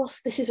of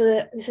course, this is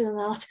an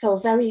article, a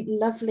very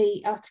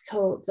lovely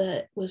article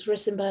that was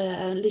written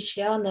by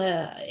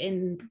Luciana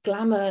in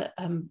Glamour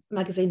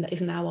magazine that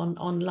is now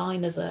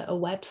online as a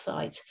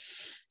website,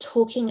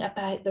 talking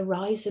about the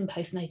rise in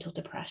postnatal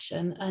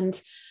depression.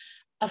 And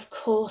of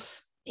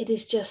course, it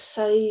is just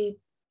so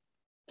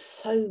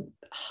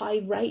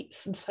high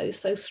rates and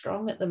so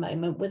strong at the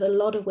moment, with a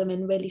lot of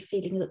women really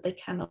feeling that they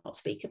cannot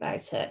speak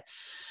about it.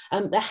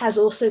 There has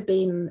also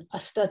been a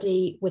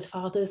study with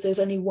fathers. There's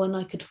only one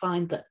I could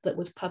find that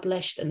was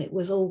published, and it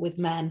was all with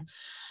men.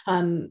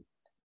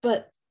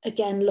 But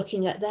again,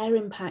 looking at their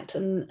impact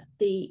and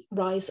the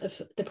rise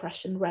of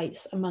depression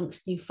rates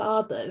amongst new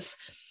fathers,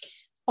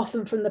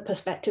 often from the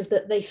perspective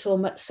that they saw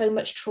so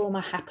much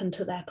trauma happen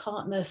to their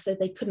partner, so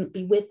they couldn't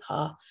be with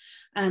her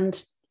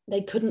and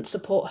they couldn't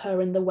support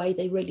her in the way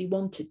they really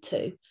wanted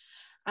to.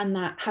 And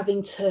that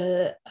having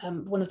to,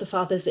 one of the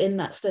fathers in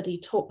that study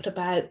talked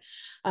about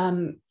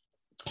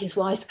his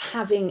wife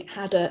having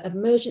had an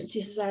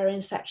emergency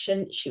cesarean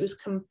section. She was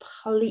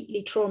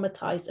completely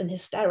traumatized and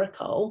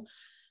hysterical.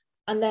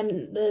 And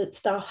then the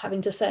staff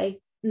having to say,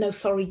 no,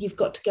 sorry, you've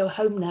got to go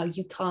home now.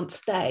 You can't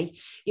stay.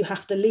 You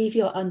have to leave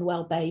your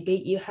unwell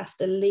baby. You have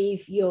to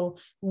leave your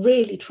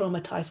really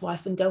traumatized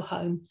wife and go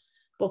home.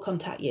 We'll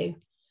contact you.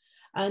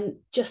 And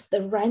just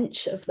the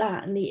wrench of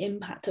that and the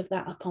impact of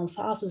that upon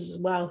fathers as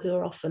well, who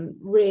are often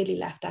really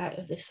left out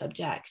of this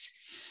subject.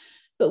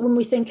 But when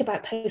we think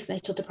about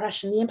postnatal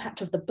depression, the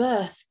impact of the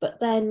birth, but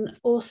then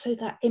also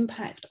that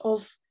impact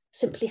of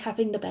simply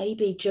having the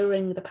baby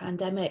during the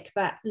pandemic,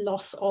 that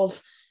loss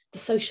of the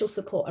social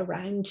support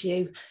around you.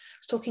 I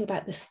was talking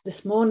about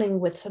this morning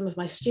with some of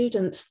my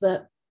students,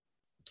 that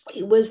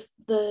it was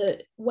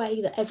the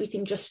way that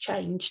everything just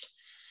changed.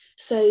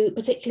 So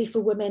particularly for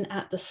women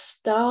at the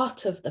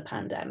start of the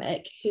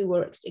pandemic who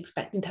were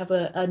expecting to have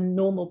a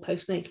normal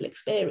postnatal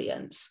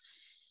experience,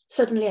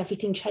 suddenly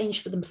everything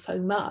changed for them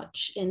so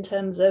much in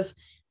terms of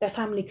their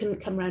family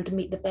couldn't come around to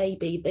meet the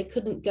baby. They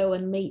couldn't go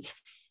and meet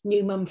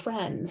new mum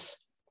friends.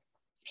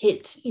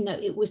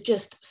 It was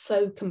just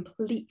so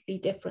completely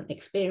different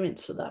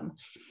experience for them.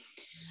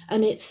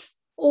 And it's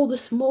all the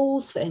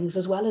small things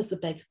as well as the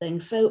big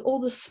things. So all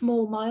the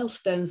small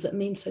milestones that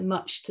mean so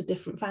much to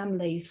different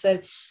families. So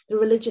the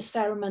religious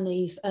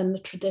ceremonies and the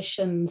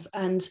traditions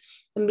and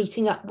the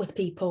meeting up with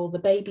people, the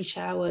baby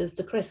showers,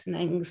 the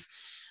christenings,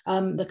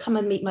 the come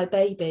and meet my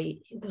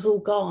baby, it was all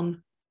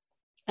gone.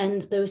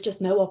 And there was just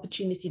no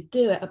opportunity to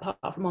do it apart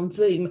from on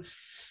Zoom,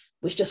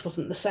 which just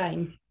wasn't the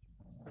same.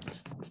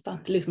 I'm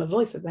starting to lose my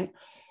voice, I think.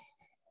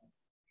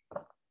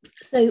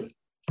 So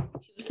I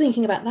was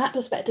thinking about that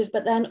perspective,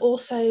 but then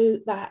also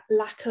that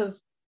lack of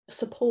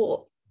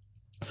support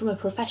from a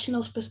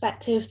professional's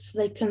perspective. So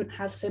they couldn't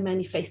have so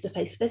many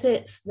face-to-face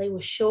visits. They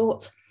were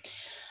short.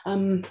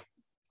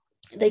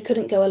 They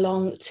couldn't go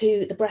along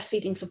to the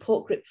breastfeeding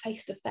support group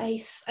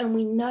face-to-face. And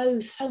we know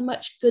so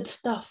much good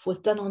stuff was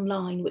done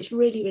online, which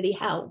really, really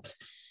helped.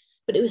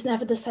 But it was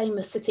never the same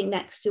as sitting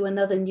next to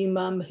another new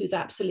mum who's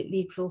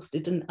absolutely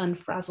exhausted and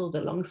unfrazzled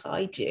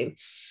alongside you,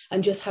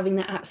 and just having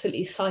that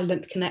absolutely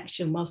silent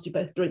connection whilst you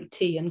both drink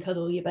tea and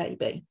cuddle your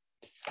baby.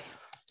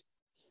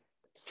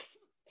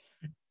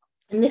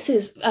 And this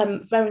is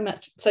very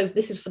much, so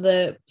this is for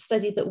the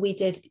study that we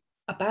did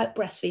about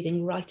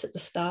breastfeeding right at the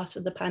start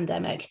of the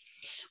pandemic,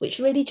 which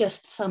really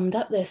just summed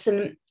up this.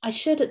 And I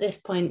should at this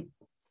point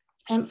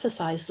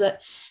emphasize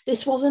that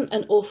this wasn't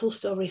an awful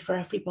story for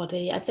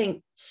everybody. I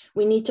think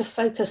we need to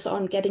focus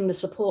on getting the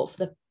support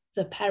for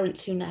the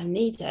parents who now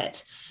need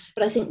it.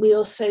 But I think we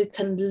also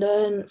can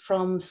learn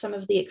from some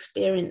of the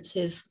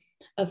experiences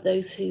of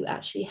those who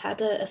actually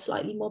had a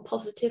slightly more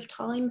positive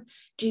time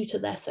due to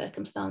their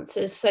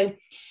circumstances. So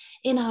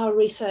in our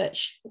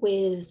research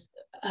with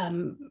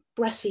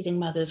breastfeeding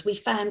mothers, we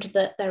found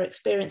that their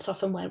experience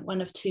often went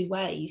one of two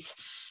ways.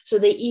 So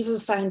they either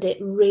found it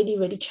really,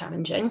 really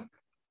challenging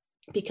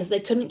because they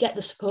couldn't get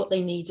the support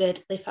they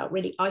needed. They felt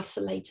really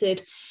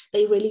isolated.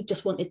 They really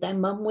just wanted their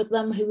mum with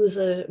them, who was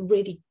a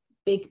really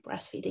big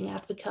breastfeeding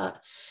advocate.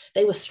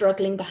 They were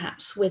struggling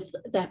perhaps with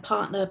their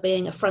partner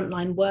being a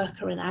frontline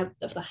worker and out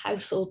of the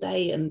house all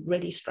day and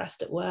really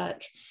stressed at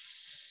work.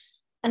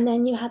 And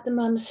then you had the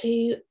mums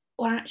who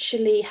were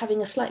actually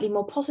having a slightly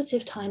more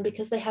positive time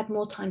because they had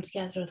more time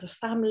together as a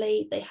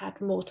family, they had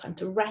more time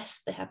to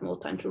rest, they had more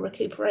time to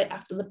recuperate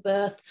after the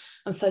birth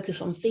and focus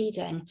on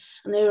feeding,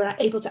 and they were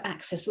able to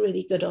access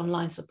really good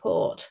online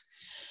support.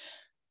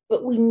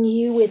 But we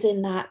knew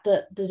within that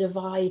the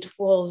divide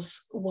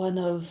was one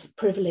of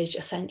privilege,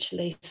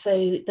 essentially.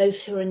 So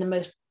those who are in the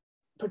most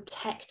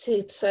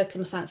protected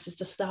circumstances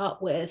to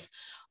start with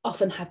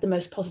often had the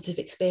most positive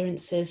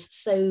experiences.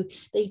 So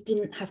they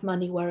didn't have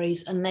money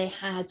worries, and they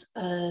had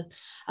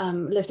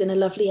lived in a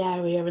lovely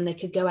area and they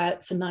could go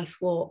out for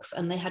nice walks,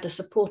 and they had a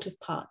supportive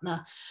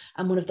partner.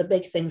 And one of the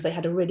big things, they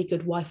had a really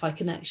good Wi-Fi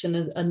connection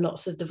and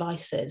lots of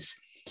devices,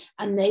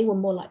 and they were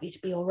more likely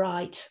to be all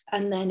right.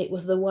 And then it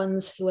was the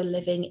ones who were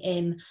living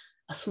in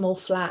a small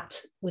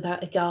flat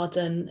without a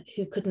garden,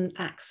 who couldn't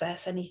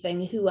access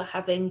anything, who were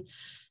having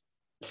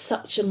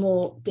such a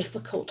more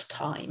difficult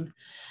time.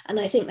 And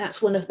I think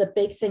that's one of the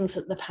big things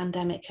that the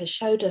pandemic has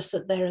showed us,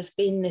 that there has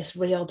been this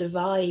real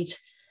divide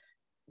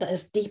that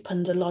has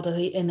deepened a lot of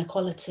the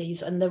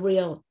inequalities and the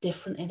real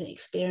different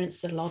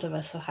experience that a lot of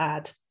us have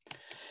had.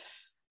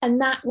 And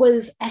that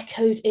was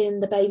echoed in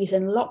the Babies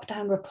in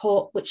Lockdown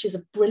report, which is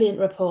a brilliant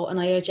report. And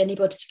I urge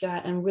anybody to go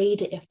out and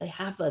read it if they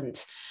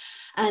haven't.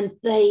 And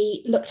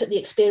they looked at the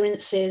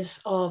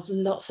experiences of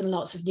lots and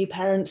lots of new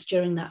parents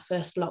during that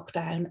first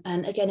lockdown.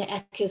 And again, it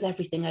echoes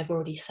everything I've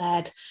already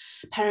said.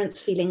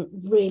 Parents feeling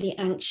really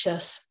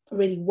anxious,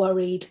 really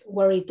worried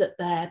that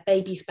their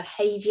baby's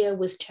behaviour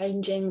was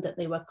changing, that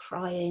they were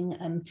crying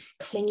and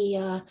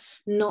clingier,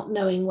 not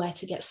knowing where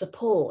to get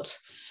support.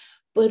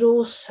 But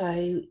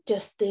also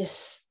just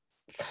this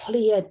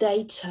clear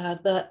data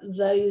that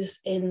those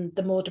in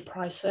the more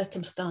deprived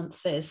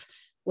circumstances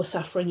were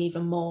suffering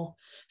even more.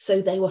 So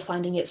they were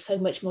finding it so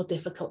much more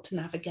difficult to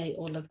navigate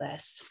all of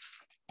this.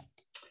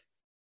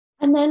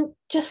 And then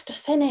just to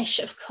finish,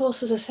 of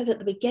course, as I said at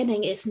the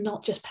beginning, it's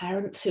not just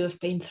parents who have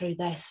been through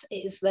this,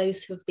 it is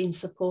those who have been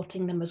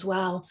supporting them as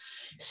well.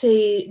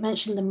 Sue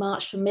mentioned the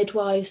March for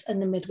Midwives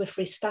and the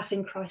midwifery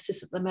staffing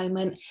crisis at the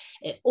moment.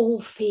 It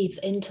all feeds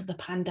into the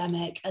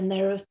pandemic, and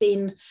there have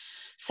been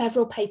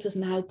several papers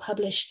now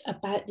published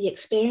about the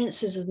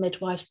experiences of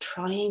midwives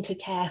trying to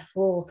care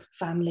for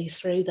families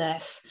through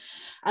this.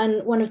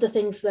 And one of the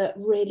things that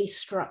really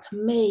struck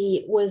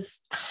me was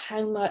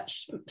how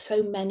much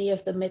so many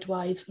of the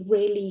midwives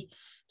really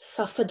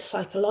suffered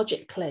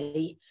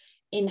psychologically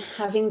in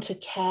having to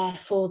care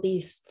for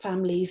these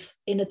families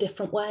in a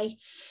different way.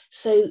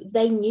 So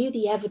they knew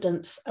the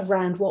evidence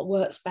around what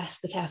works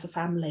best to care for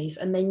families,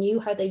 and they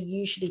knew how they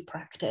usually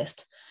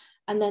practiced.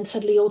 And then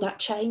suddenly all that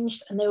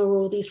changed, and there were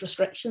all these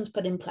restrictions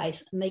put in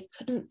place, and they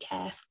couldn't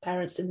care for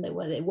parents in the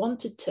way they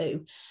wanted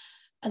to.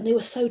 And they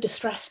were so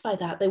distressed by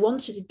that. They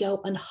wanted to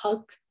go and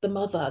hug the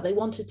mother. They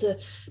wanted to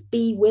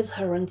be with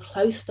her and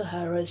close to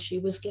her as she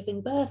was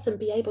giving birth and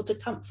be able to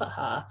comfort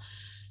her.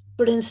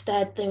 But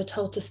instead, they were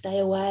told to stay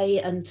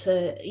away and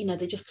to,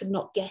 they just could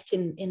not get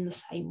in the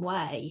same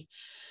way.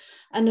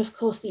 And of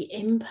course, the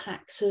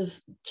impacts of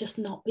just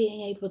not being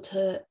able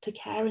to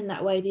care in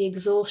that way, the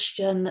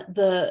exhaustion,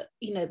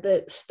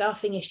 the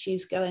staffing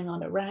issues going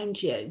on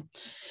around you,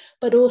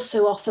 but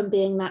also often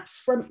being that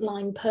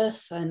frontline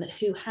person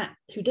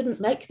who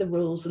didn't make the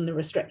rules and the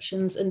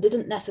restrictions and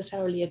didn't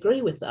necessarily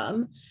agree with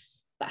them,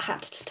 but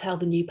had to tell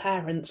the new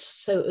parents.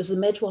 So it was the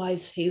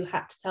midwives who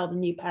had to tell the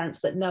new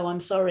parents that, no, I'm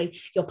sorry,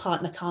 your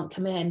partner can't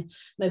come in.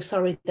 No,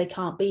 sorry, they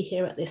can't be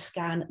here at this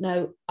scan.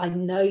 No, I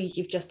know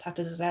you've just had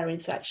a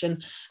cesarean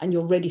section and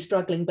you're really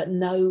struggling, but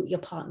no, your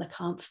partner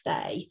can't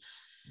stay.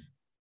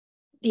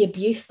 The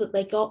abuse that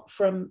they got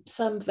from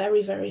some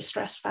very, very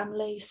stressed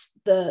families,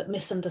 the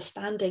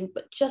misunderstanding,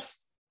 but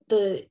just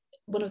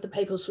one of the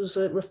papers was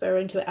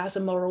referring to it as a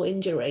moral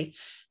injury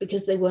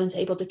because they weren't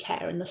able to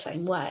care in the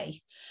same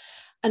way.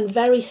 And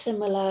very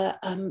similar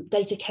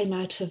data came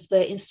out of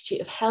the Institute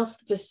of Health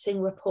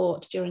visiting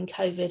report during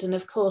COVID. And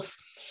of course,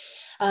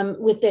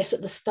 with this,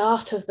 at the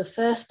start of the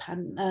first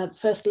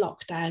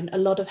lockdown, a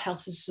lot of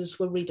health visitors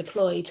were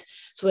redeployed.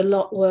 So a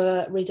lot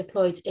were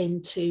redeployed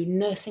into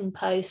nursing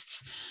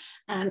posts,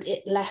 and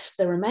it left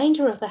the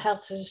remainder of the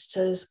health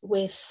visitors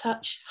with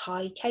such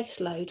high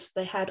caseloads.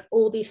 They had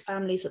all these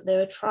families that they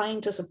were trying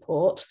to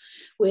support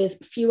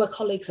with fewer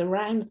colleagues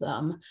around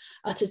them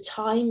at a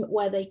time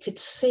where they could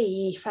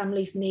see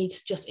families'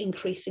 needs just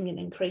increasing and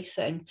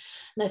increasing.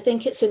 And I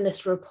think it's in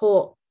this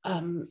report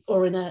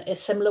or in a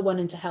similar one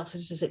into health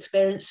visitors'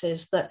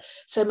 experiences that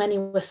so many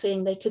were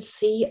seeing they could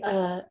see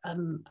a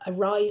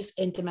rise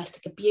in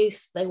domestic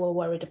abuse. They were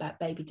worried about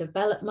baby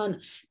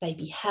development,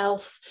 baby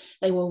health.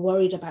 They were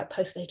worried about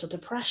postnatal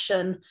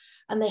depression,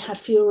 and they had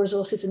fewer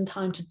resources and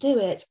time to do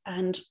it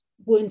and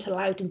weren't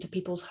allowed into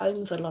people's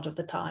homes a lot of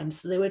the time.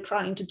 So they were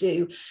trying to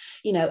do,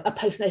 a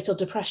postnatal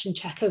depression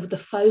check over the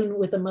phone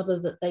with a mother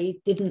that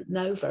they didn't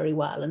know very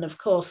well. And of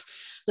course,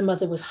 the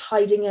mother was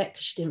hiding it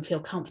because she didn't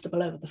feel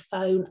comfortable over the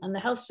phone. And the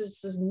health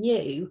visitors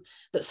knew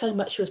that so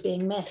much was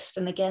being missed.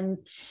 And again,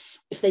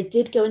 if they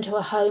did go into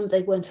a home,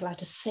 they weren't allowed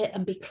to sit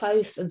and be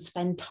close and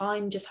spend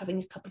time just having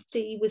a cup of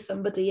tea with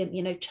somebody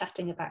and,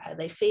 chatting about how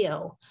they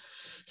feel.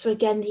 So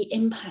again, the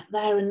impact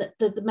there, and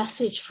the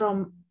message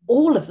from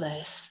all of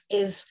this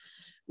is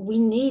we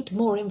need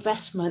more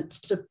investment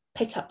to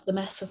pick up the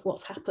mess of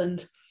what's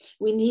happened.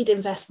 We need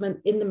investment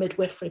in the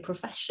midwifery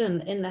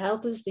profession, in the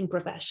health visiting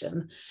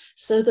profession,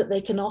 so that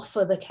they can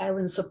offer the care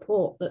and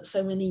support that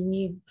so many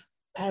new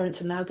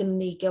parents are now going to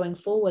need going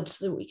forward,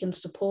 so that we can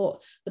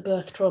support the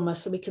birth trauma,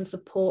 so we can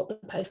support the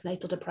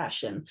postnatal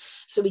depression,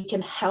 so we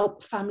can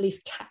help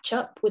families catch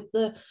up with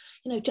the,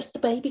 just the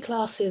baby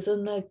classes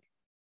and the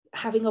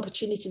having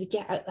opportunity to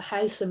get out the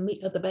house and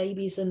meet other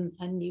babies and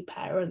new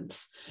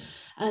parents.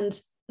 And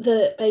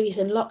the Babies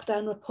in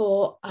Lockdown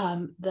report,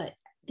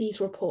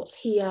 these reports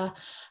here,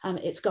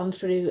 it's gone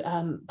through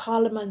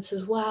Parliament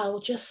as well,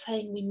 just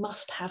saying we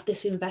must have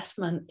this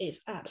investment. It's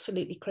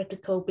absolutely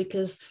critical,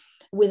 because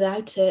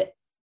without it,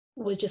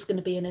 we're just going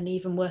to be in an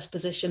even worse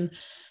position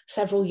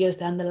several years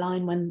down the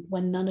line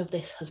when none of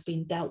this has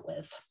been dealt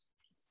with.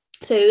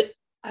 So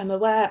I'm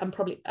aware I'm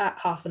probably at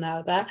half an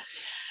hour there.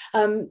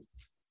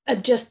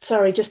 Just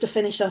to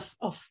finish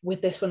off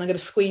with this one, I'm going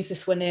to squeeze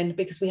this one in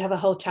because we have a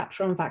whole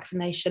chapter on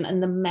vaccination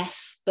and the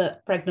mess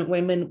that pregnant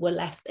women were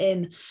left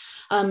in.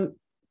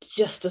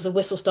 Just as a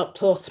whistle-stop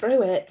tour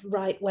through it,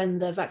 right when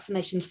the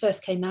vaccinations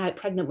first came out,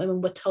 pregnant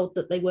women were told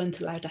that they weren't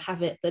allowed to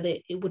have it, that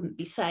it wouldn't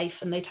be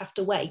safe and they'd have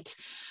to wait.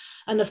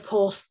 And of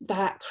course,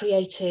 that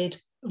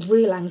created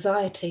real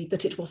anxiety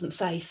that it wasn't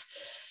safe.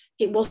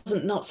 It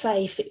wasn't not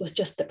safe, it was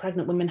just that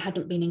pregnant women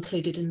hadn't been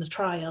included in the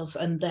trials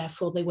and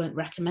therefore they weren't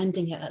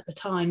recommending it at the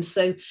time.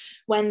 So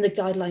when the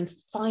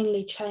guidelines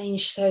finally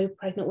changed so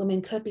pregnant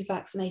women could be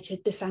vaccinated,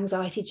 this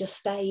anxiety just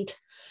stayed.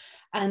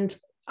 And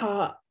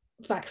our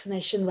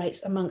vaccination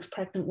rates amongst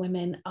pregnant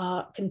women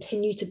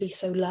continue to be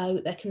so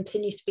low. There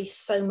continues to be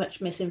so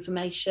much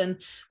misinformation.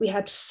 We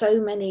had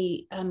so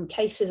many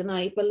cases, and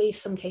I believe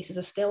some cases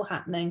are still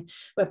happening,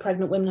 where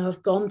pregnant women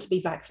have gone to be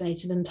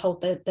vaccinated and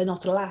told that they're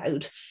not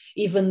allowed,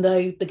 even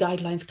though the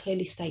guidelines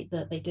clearly state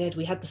that they did.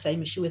 We had the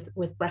same issue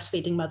with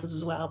breastfeeding mothers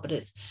as well, but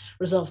it's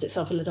resolved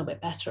itself a little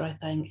bit better, I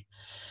think.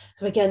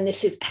 So again,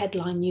 this is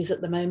headline news at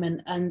the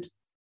moment, and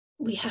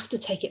we have to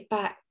take it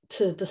back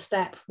to the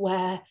step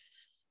where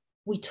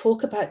we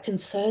talk about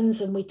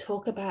concerns and we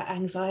talk about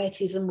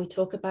anxieties and we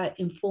talk about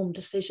informed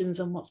decisions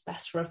and what's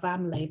best for a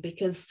family,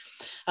 because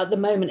at the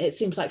moment it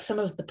seems like some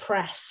of the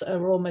press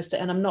are almost,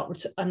 and I'm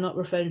not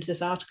referring to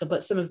this article,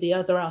 but some of the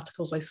other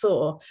articles I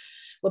saw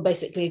were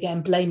basically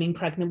again blaming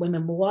pregnant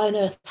women. Well, why on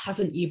earth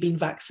haven't you been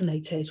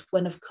vaccinated?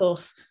 When of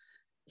course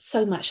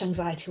so much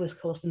anxiety was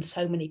caused and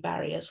so many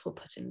barriers were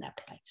put in their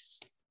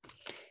place.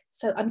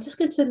 So I'm just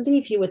going to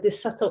leave you with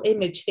this subtle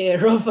image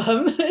here of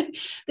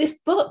this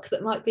book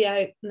that might be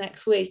out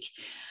next week,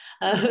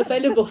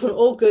 available from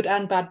all good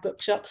and bad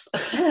bookshops,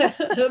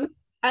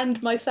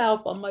 and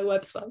myself on my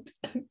website.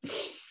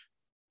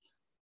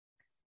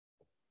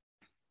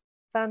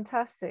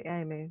 Fantastic,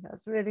 Amy.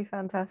 That's really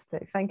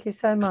fantastic. Thank you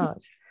so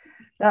much.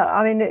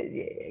 I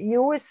mean, you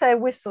always say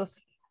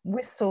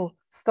whistle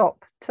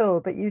stop tour,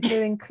 but you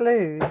do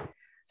include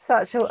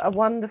such a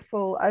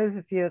wonderful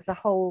overview of the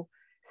whole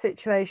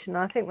situation.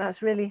 I think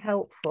that's really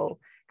helpful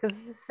because,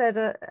 as I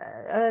said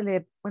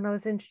earlier when I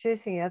was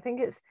introducing you, I think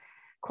it's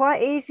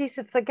quite easy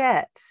to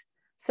forget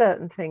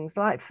certain things,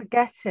 like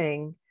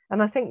forgetting.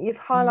 And I think you've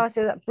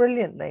highlighted that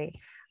brilliantly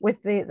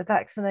with the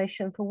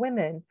vaccination for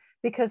women,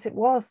 because it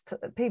was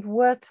people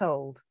were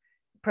told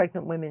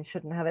pregnant women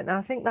shouldn't have it. And I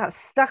think that's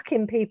stuck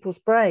in people's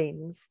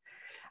brains,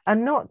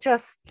 and not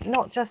just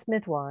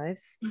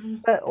midwives,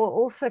 but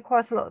also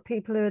quite a lot of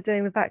people who are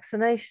doing the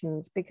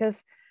vaccinations,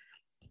 because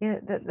you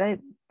know that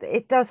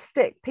it does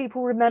stick.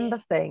 People remember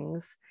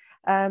things,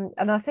 and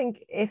I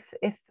think if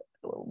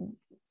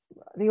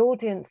the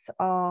audience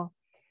are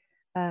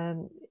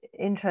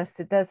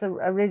interested, there's a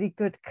really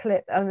good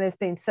clip, and there's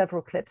been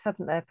several clips,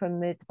 haven't there, from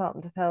the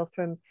Department of Health,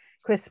 from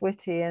Chris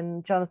Whitty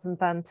and Jonathan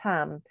Van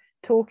Tam,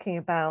 talking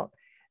about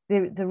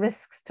the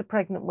risks to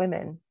pregnant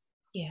women.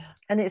 Yeah,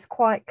 and it's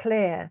quite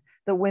clear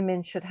that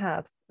women should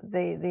have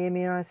the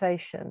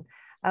immunization,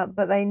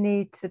 but they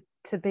need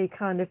to be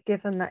kind of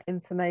given that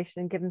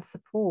information and given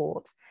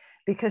support,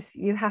 because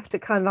you have to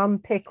kind of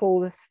unpick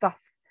all the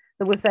stuff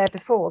that was there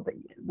before,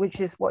 which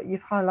is what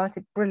you've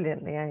highlighted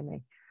brilliantly,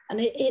 Amy. And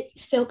it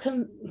still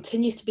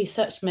continues to be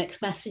such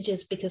mixed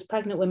messages, because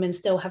pregnant women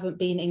still haven't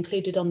been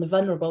included on the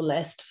vulnerable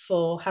list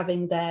for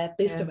having their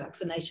booster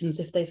vaccinations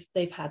if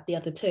they've had the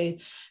other two.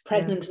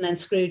 Pregnant and then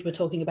screwed. We're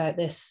talking about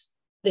this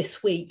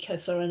week. I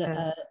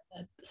saw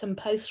some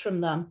posts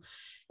from them.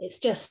 It's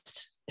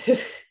just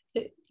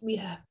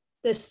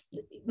there's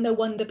no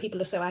wonder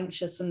people are so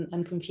anxious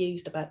and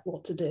confused about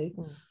what to do.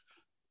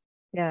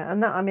 Yeah,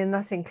 and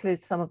that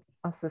includes some of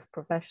us as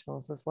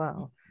professionals as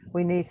well.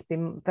 We need to be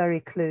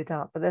very clued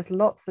up, but there's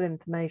lots of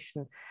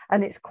information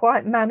and it's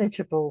quite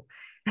manageable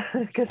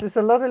because there's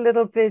a lot of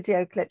little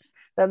video clips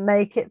that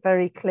make it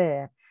very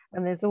clear.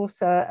 And there's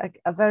also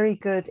a very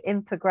good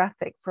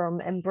infographic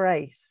from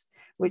Embrace,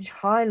 which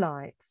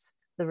highlights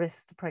the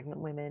risks to pregnant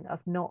women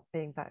of not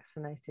being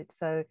vaccinated.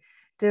 So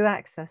do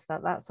access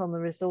that. That's on the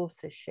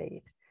resources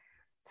sheet.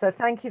 So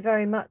thank you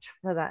very much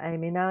for that,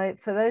 Amy. Now,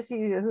 for those of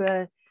you who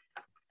are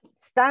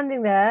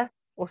standing there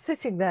or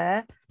sitting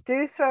there,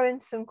 do throw in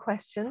some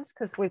questions,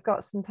 because we've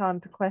got some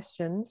time for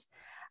questions.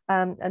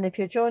 And if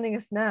you're joining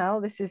us now,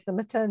 this is the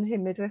Maternity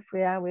and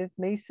Midwifery Hour with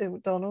me, Sue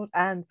McDonald,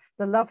 and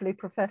the lovely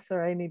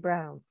Professor Amy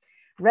Brown,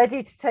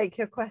 ready to take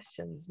your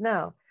questions.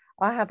 Now,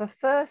 I have a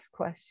first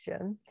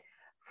question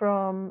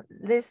from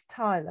Liz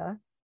Tyler.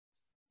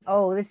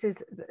 Oh, this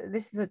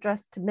is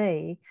addressed to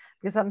me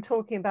because I'm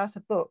talking about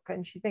a book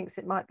and she thinks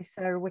it might be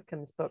Sarah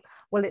Wickham's book.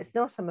 Well, it's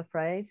not, I'm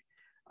afraid.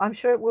 I'm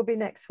sure it will be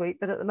next week,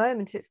 but at the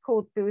moment it's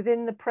called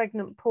Within the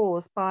Pregnant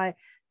Pause by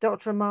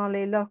Dr.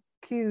 Marley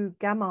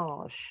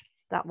Locue-Gamage,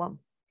 that one.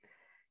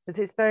 Because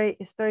it's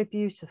very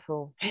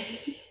beautiful.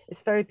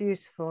 It's very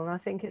beautiful. And I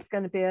think it's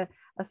going to be a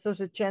sort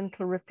of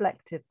gentle,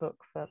 reflective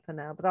book for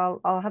now. But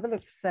I'll have a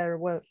look at Sarah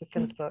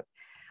Wickham's book.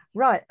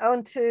 Right,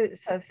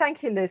 so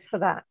thank you, Liz, for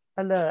that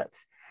alert.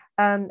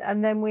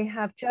 And then we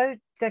have Joe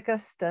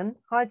Deguston.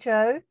 Hi,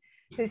 Joe.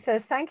 who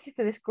says, thank you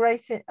for this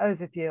great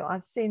overview.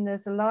 I've seen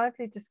there's a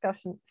lively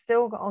discussion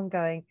still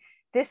ongoing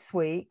this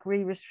week,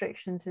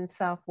 restrictions in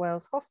South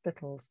Wales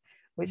hospitals,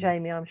 which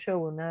Amy, I'm sure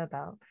will know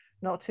about,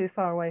 not too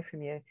far away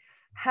from you.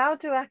 How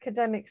do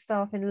academic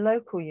staff in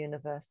local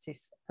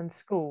universities and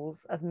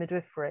schools of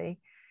midwifery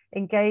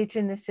engage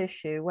in this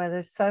issue where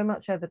there's so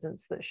much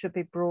evidence that should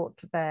be brought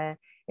to bear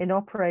in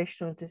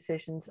operational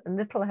decisions and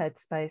little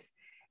headspace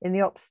in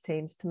the ops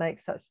teams to make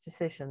such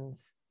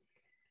decisions?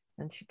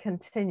 And she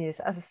continues,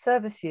 as a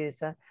service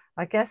user,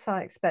 I guess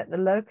I expect the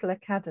local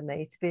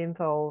academy to be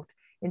involved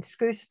in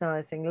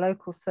scrutinising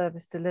local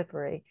service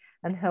delivery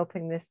and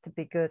helping this to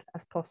be good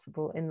as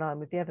possible in line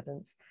with the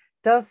evidence.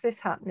 Does this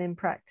happen in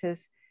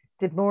practice?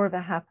 Did more of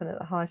it happen at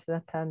the height of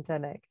the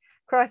pandemic?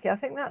 Crikey, I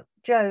think that,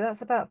 Jo,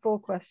 that's about 4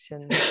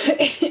 questions.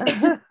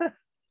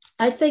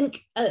 I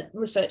think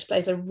research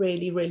plays a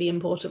really, really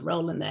important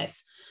role in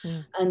this.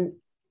 And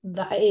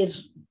that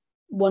is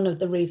one of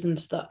the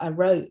reasons that I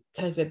wrote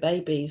COVID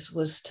Babies,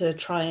 was to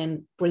try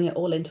and bring it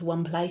all into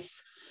one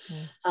place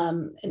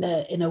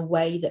in a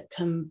way that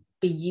can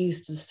be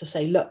used as to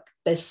say, look,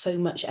 there's so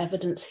much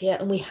evidence here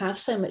and we have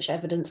so much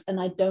evidence, and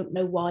I don't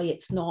know why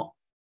it's not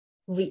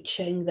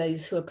reaching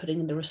those who are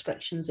putting the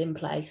restrictions in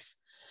place.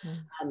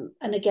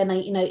 And again,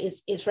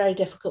 it's very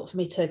difficult for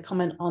me to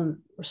comment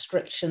on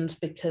restrictions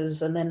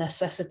and their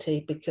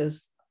necessity,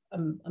 because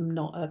I'm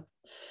not a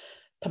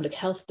public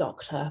health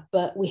doctor,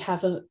 but we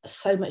have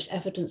so much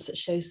evidence that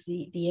shows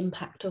the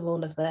impact of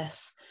all of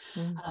this.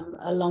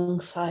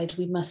 Alongside,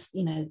 we must,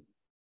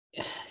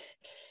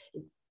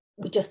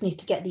 we just need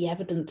to get the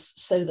evidence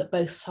so that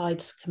both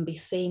sides can be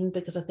seen,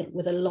 because I think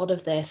with a lot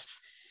of this,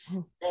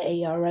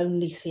 they are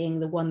only seeing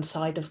the one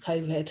side of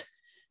COVID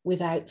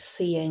without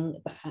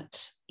seeing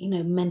that,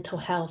 mental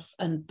health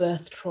and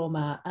birth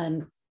trauma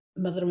and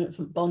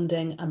mother-infant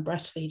bonding and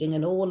breastfeeding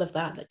and all of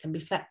that can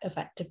be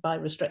affected by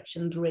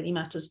restrictions really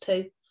matters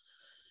too.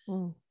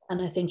 And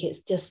I think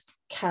it's just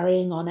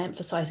carrying on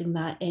emphasising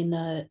that in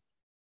a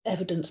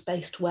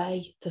evidence-based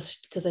way,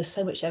 because there's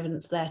so much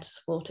evidence there to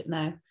support it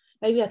now.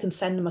 Maybe I can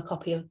send them a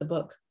copy of the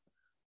book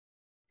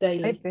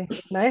daily.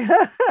 Maybe.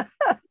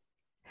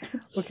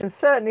 We can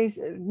certainly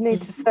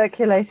need to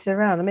circulate it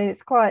around. I mean,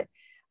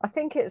 I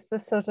think it's the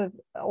sort of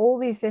all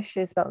these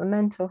issues about the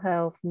mental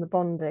health and the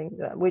bonding,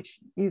 which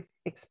you've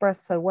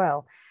expressed so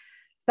well,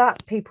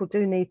 that people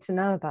do need to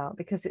know about,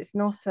 because it's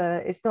not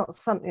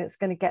something that's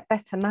going to get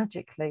better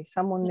magically.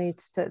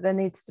 There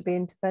needs to be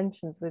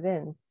interventions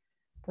within,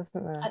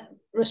 doesn't there? And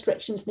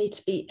restrictions need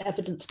to be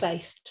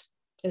evidence-based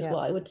is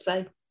what I would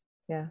say.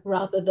 Yeah.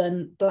 Rather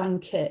than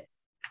blanket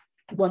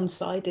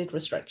one-sided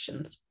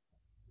restrictions.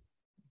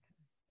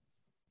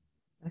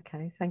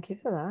 Okay, thank you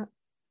for that.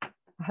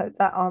 I hope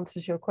that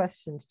answers your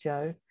questions,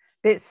 Jo.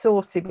 Bit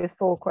saucy with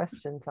 4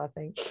 questions, I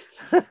think.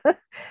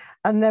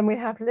 And then we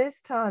have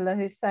Liz Tyler,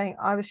 who's saying,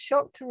 I was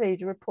shocked to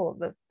read a report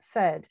that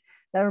said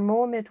there are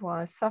more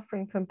midwives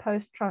suffering from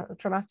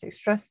post-traumatic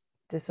stress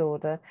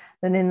disorder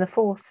than in the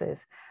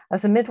forces.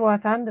 As a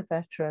midwife and a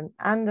veteran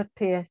and a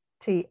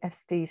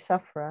PTSD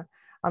sufferer,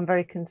 I'm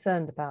very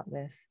concerned about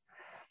this.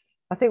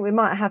 I think we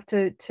might have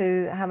to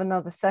have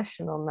another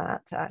session on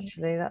that,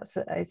 actually.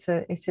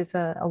 It is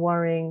a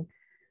worrying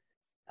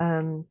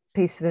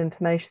piece of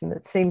information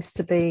that seems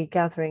to be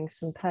gathering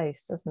some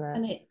pace, doesn't it?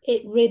 And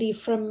it really,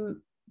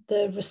 from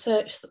the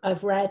research that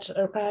I've read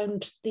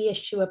around the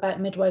issue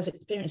about midwives'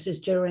 experiences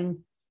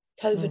during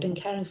COVID and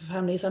caring for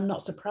families, I'm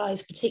not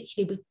surprised,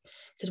 particularly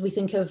because we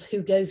think of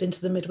who goes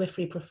into the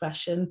midwifery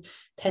profession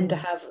tend to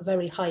have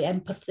very high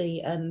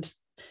empathy and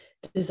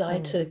desire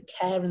to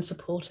care and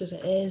support as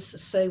it is.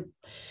 So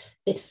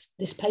this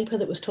paper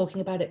that was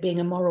talking about it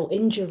being a moral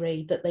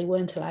injury, that they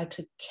weren't allowed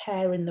to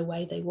care in the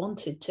way they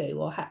wanted to,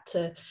 or had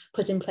to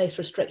put in place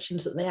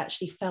restrictions that they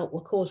actually felt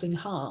were causing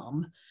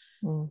harm,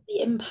 the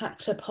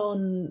impact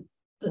upon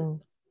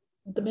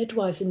the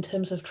midwives in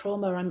terms of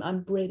trauma,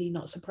 I'm really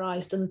not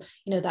surprised. And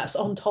that's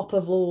on top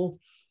of all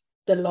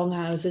the long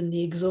hours and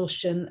the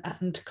exhaustion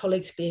and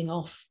colleagues being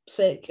off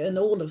sick and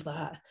all of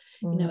that.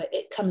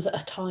 It comes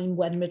at a time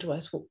when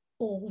midwives were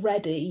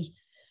already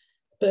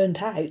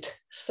burnt out,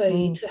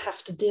 so to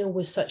have to deal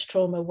with such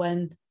trauma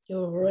when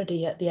you're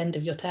already at the end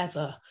of your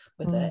tether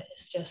with it,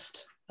 it's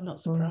just, I'm not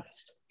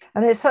surprised.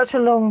 And it's such a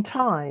long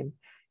time,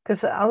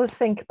 because I always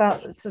think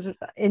about sort of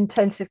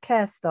intensive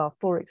care staff,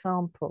 for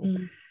example,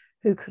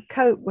 who could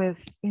cope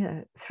with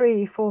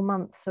 3-4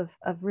 months of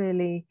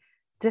really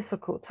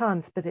difficult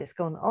times, but it's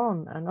gone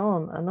on and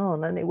on and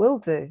on, and it will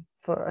do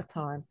for a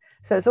time.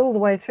 So it's all the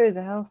way through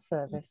the health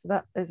service. So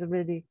that is a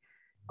really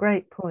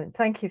great point.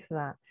 Thank you for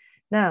that.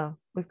 Now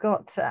we've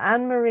got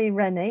Anne-Marie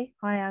Rennie.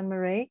 Hi,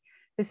 Anne-Marie,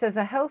 who says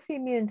a healthy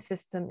immune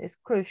system is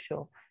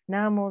crucial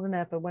now more than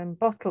ever. When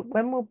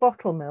will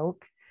bottle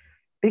milk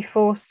be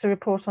forced to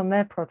report on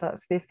their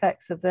products the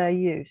effects of their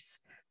use,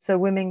 so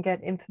women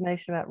get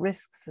information about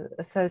risks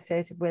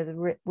associated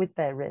with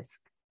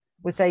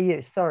their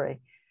use?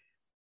 Sorry.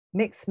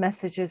 Mixed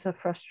messages are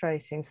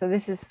frustrating. So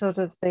this is sort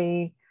of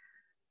the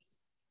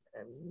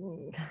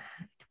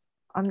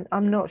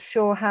I'm not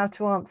sure how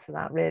to answer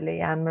that, really,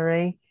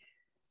 Anne-Marie.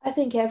 I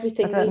think I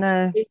everything don't needs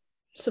know. to be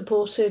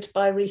supported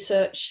by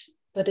research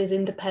that is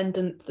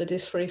independent, that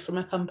is free from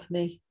a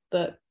company,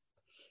 that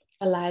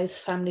allows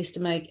families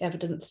to make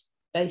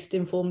evidence-based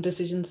informed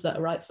decisions that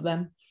are right for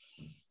them.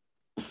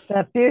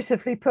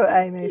 Beautifully put,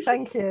 Amy.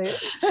 Thank you.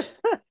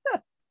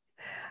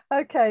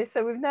 Okay,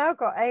 so we've now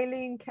got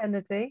Aileen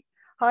Kennedy.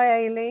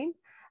 Hi, Aileen.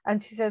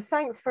 And she says,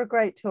 thanks for a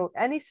great talk.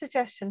 Any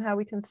suggestion how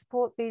we can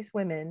support these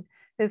women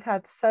who've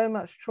had so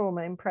much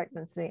trauma in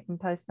pregnancy and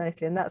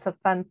postnatally? And that's a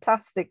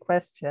fantastic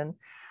question.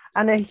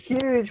 And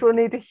we'll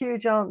need a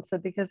huge answer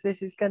because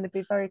this is going to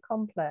be very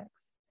complex.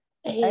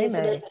 It is,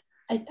 Amy.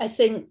 and I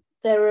think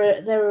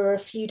there are a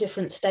few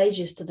different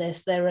stages to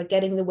this. There are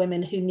getting the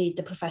women who need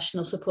the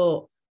professional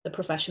support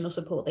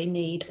they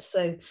need.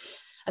 So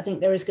I think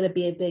there is going to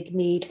be a big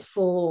need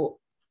for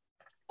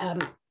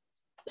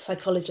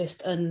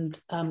psychologists and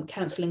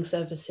counselling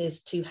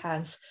services to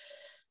have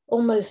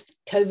almost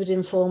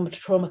COVID-informed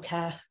trauma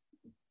care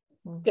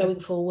going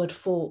forward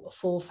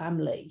for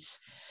families.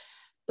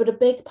 But a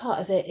big part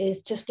of it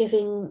is just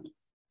giving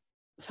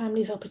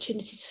families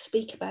opportunity to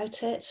speak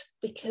about it,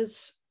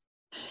 because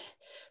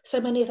so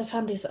many of the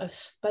families that I've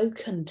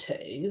spoken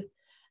to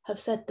have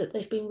said that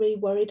they've been really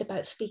worried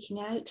about speaking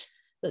out,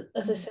 that,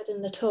 as I said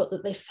in the talk,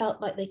 that they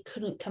felt like they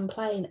couldn't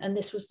complain. And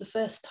this was the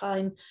first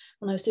time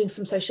when I was doing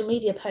some social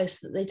media posts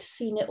that they'd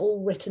seen it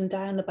all written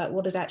down about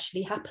what had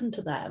actually happened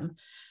to them.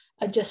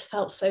 I just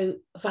felt so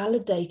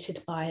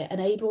validated by it and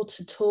able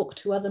to talk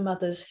to other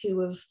mothers who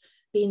have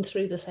been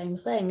through the same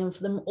thing, and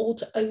for them all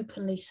to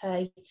openly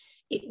say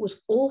it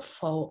was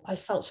awful. I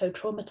felt so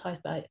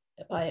traumatized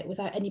by it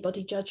without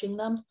anybody judging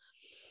them.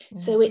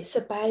 So it's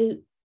about,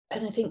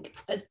 and I think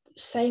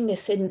saying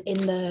this in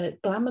the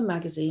Glamour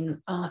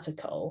magazine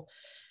article,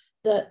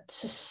 that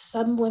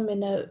some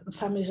women,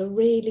 families are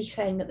really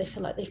saying that they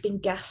feel like they've been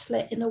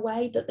gaslit in a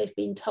way, that they've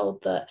been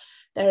told that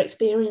their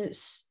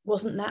experience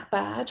wasn't that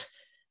bad,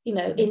 you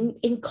know,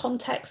 in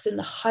context, in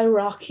the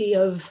hierarchy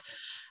of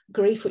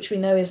grief, which we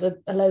know is a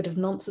load of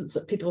nonsense,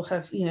 that people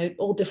have, you know,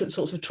 all different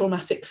sorts of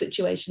traumatic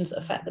situations that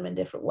affect them in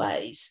different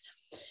ways.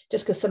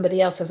 Just because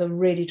somebody else has a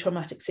really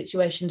traumatic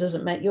situation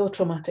doesn't make your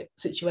traumatic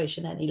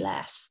situation any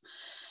less.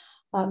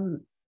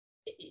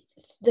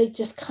 They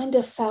just kind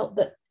of felt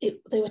that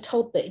they were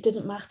told that it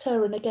didn't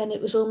matter. And again,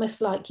 it was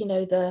almost like, you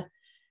know, the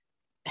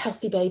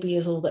healthy baby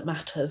is all that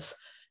matters.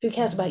 Who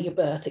cares about your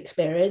birth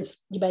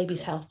experience? Your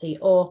baby's healthy.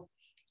 Or,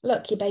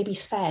 look, your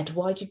baby's fed.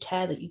 Why do you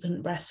care that you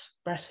couldn't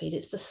breastfeed?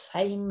 It's the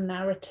same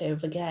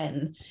narrative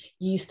again,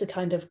 used to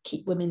kind of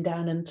keep women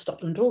down and stop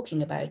them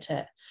talking about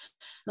it.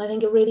 And I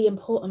think a really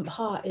important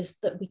part is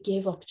that we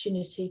give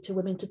opportunity to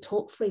women to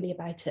talk freely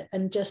about it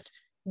and just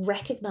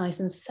recognize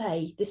and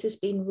say, this has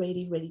been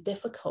really, really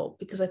difficult,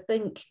 because I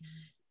think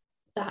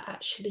that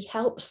actually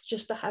helps,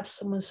 just to have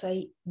someone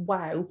say,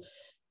 wow,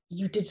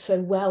 you did so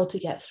well to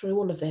get through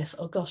all of this.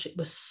 Oh gosh, it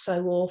was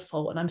so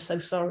awful. And I'm so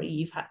sorry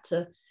you've had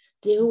to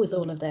deal with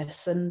all of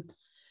this. And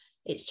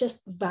it's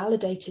just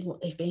validating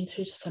what they've been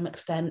through to some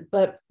extent.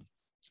 But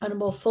on a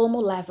more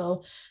formal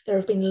level, there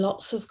have been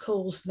lots of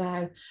calls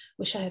now,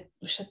 which I had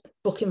a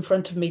book in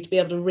front of me to be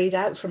able to read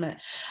out from it,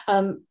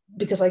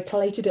 because I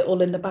collated it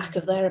all in the back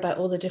of there about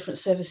all the different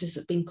services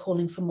that have been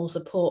calling for more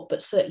support.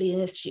 But certainly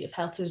the Institute of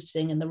Health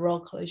Visiting and the Royal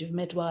College of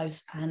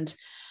Midwives and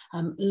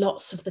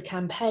lots of the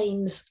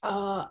campaigns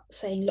are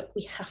saying, look,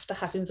 we have to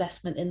have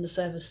investment in the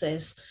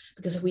services,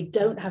 because if we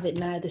don't have it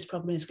now, this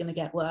problem is going to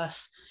get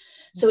worse.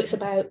 So it's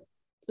about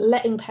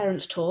letting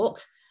parents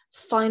talk,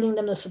 finding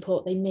them the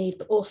support they need,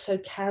 but also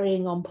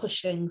carrying on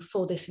pushing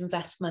for this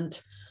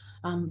investment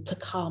to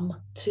come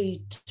to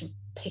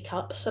pick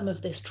up some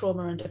of this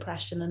trauma and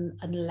depression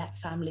and let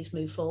families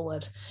move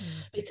forward.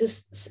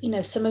 Because, you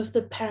know, some of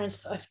the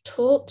parents that I've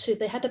talked to,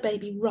 they had a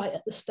baby right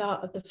at the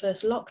start of the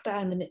first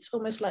lockdown, and it's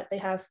almost like they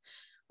have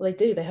an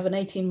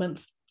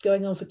 18-month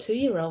going on for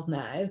 2-year-old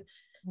now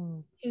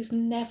who's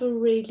never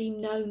really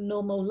known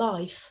normal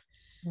life.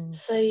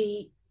 So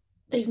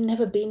they've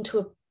never been to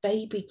a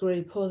baby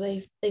group, or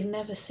they've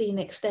never seen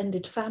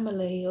extended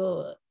family,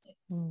 or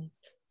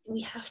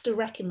we have to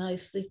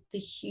recognize the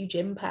huge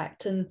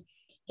impact and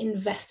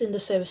invest in the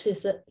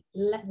services that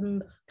let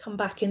them come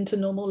back into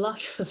normal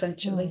life,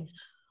 essentially.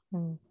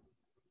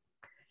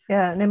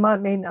 Yeah, and it might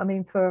mean, I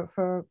mean,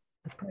 for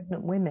the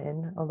pregnant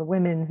women, or the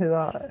women who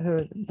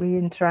we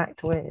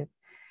interact with,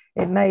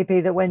 it may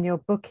be that when you're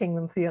booking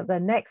them for their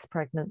next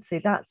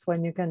pregnancy, that's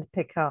when you're going to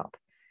pick up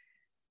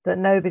that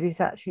nobody's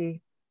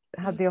actually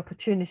had the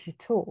opportunity to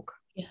talk.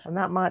 And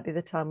that might be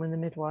the time when the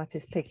midwife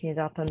is picking it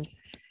up and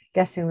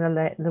getting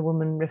the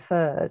woman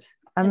referred.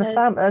 And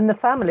the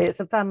family, it's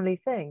a family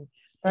thing,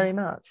 very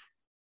much.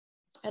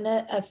 And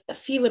a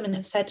few women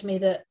have said to me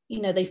that,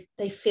 you know,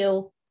 they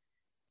feel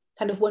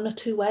kind of one or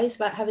two ways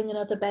about having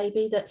another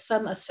baby, that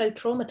some are so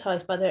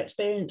traumatized by their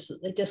experience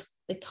that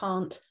they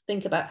can't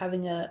think about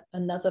having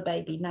another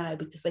baby now,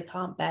 because they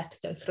can't bear to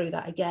go through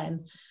that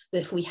again.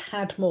 That if we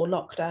had more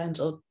lockdowns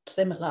or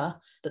similar,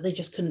 that they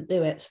just couldn't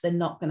do it, so they're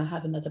not going to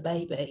have another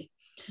baby.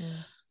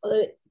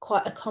 although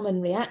quite a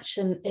common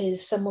reaction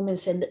is some women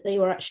saying that they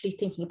were actually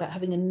thinking about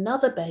having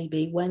another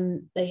baby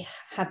when they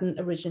hadn't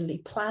originally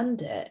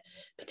planned it,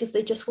 because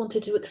they just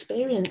wanted to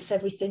experience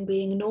everything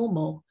being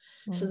normal.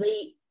 So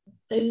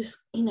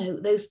those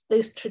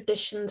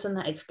traditions and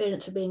that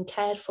experience of being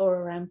cared for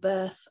around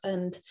birth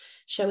and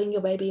showing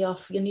your baby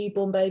off, your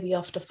newborn baby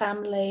off to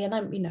family, and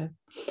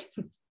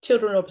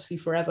children are obviously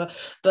forever,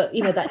 but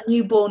that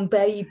newborn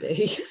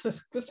baby, so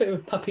a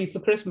puppy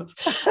for Christmas,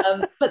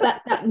 but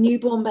that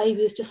newborn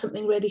baby is just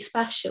something really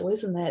special,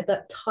 isn't it?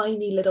 That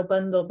tiny little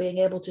bundle being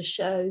able to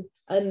show,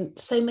 and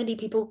so many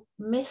people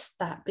missed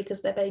that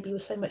because their baby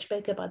was so much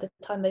bigger by the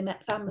time they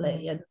met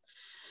family, and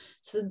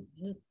so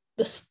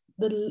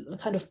the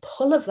kind of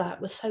pull of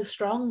that was so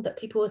strong that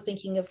people were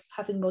thinking of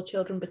having more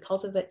children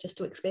because of it, just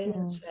to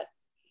experience it.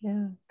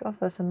 Yeah, gosh,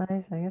 that's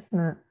amazing, isn't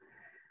it?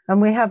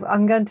 And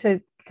I'm going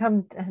to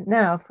come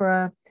now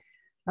for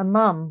a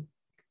mum.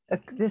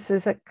 This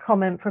is a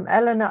comment from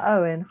Eleanor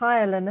Owen.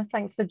 Hi, Eleanor,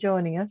 thanks for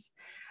joining us.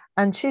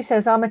 And she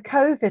says, I'm a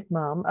COVID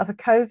mum of a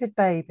COVID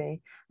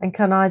baby and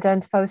can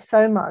identify with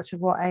so much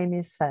of what Amy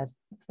has said.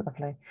 That's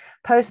lovely.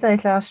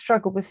 Postnatally, I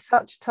struggled with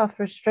such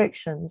tough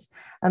restrictions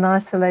and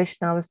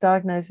isolation. I was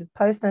diagnosed with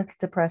postnatal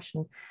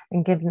depression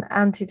and given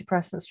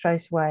antidepressants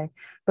straight away.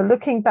 But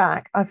looking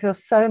back, I feel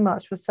so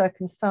much was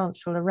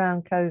circumstantial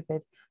around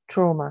COVID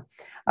trauma.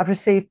 I've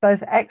received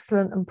both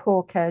excellent and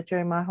poor care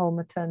during my whole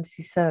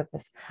maternity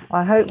service.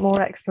 I hope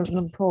more excellent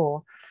than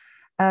poor.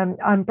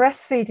 I'm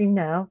breastfeeding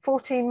now,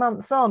 14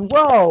 months on.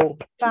 Whoa,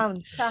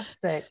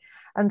 fantastic.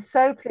 And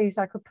so pleased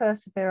I could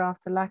persevere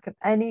after lack of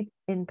any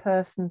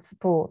in-person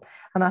support.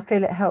 And I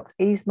feel it helped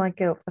ease my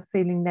guilt of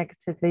feeling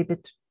negatively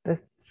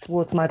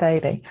towards my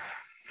baby.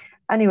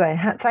 Anyway,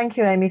 thank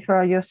you, Amy,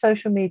 for your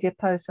social media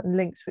posts and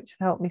links, which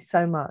have helped me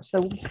so much.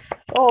 So,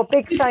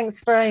 big thanks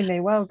for Amy.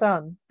 Well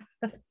done.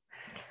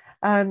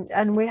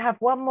 And we have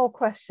one more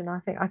question I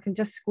think I can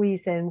just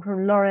squeeze in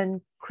from Lauren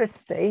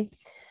Christie.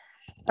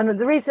 And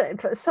the reason,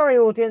 sorry,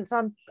 audience,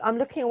 I'm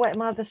looking away at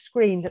my other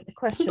screen at the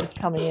questions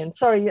coming in.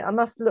 Sorry, I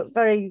must look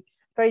very,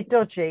 very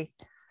dodgy,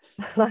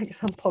 like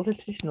some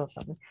politician or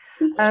something.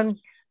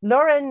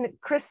 Lauren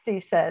Christie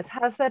says,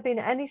 has there been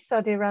any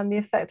study around the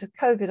effect of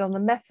COVID on the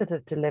method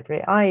of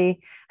delivery,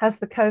 i.e. has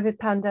the COVID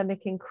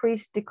pandemic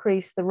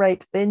decreased the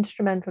rate of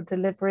instrumental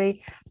delivery,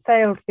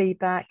 failed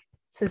VBAC,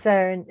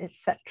 cesarean,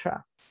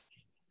 etc.?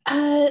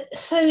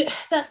 So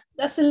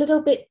that's a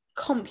little bit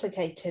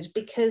complicated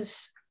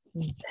because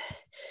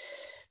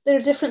there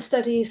are different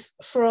studies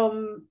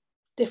from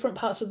different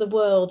parts of the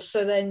world,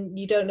 so then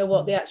you don't know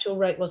what the actual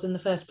rate was in the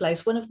first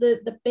place. One of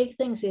the big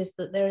things is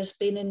that there has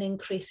been an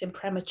increase in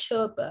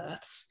premature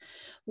births.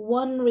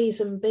 One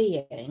reason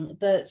being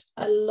that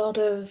a lot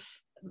of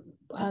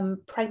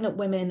pregnant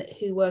women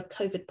who were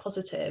COVID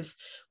positive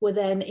were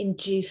then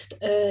induced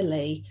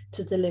early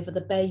to deliver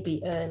the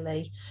baby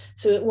early.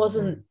 So it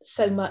wasn't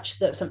so much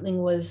that something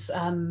was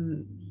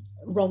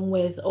wrong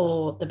with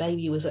or the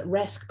baby was at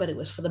risk, but it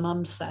was for the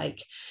mum's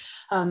sake.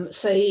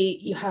 So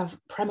you have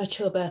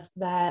premature birth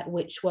there,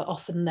 which were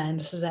often then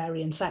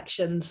cesarean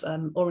sections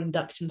or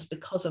inductions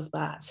because of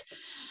that.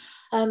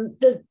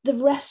 The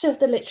rest of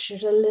the literature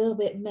is a little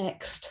bit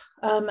mixed.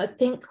 I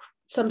think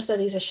some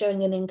studies are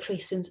showing an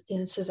increase in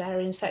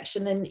cesarean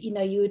section, and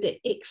you would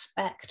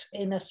expect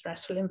in a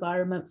stressful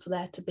environment for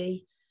there to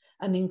be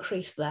an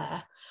increase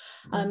there.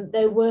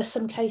 There were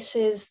some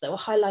cases that were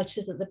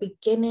highlighted at the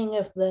beginning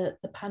of the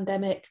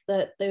pandemic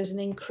that there was an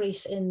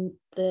increase in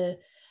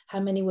how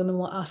many women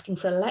were asking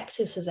for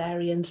elective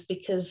cesareans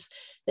because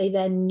they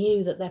then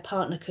knew that their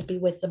partner could be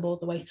with them all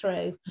the way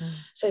through.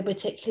 So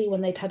particularly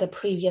when they'd had a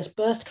previous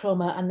birth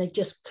trauma and they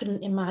just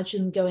couldn't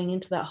imagine going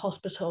into that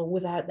hospital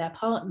without their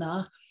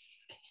partner,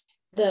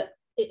 that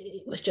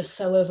it was just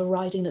so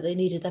overriding that they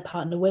needed their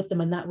partner with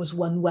them, and that was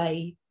one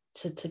way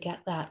to get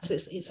that. So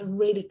it's a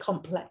really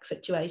complex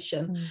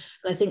situation,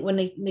 and I think when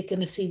they're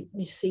going to see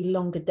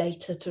longer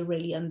data to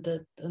really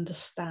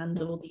understand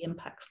all the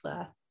impacts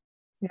there.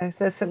 Yes,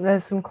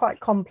 there's some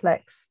quite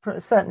complex,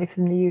 certainly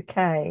from the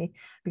UK,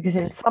 because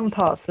in some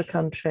parts of the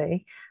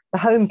country the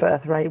home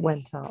birth rate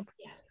went up.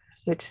 Yes.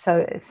 Which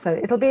so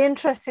it'll be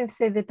interesting to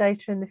see the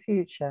data in the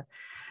future.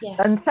 Yes.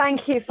 And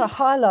thank you for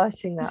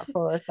highlighting that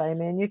for us,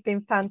 Amy, and you've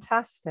been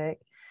fantastic.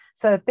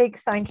 So a big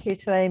thank you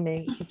to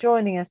Amy for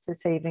joining us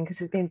this evening,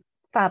 because it's been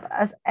fab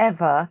as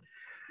ever.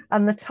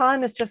 And the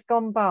time has just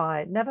gone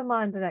by. Never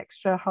mind an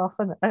extra half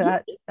an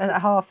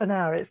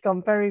hour. It's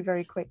gone very,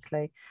 very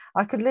quickly.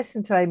 I could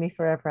listen to Amy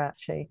forever,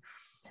 actually.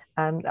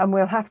 And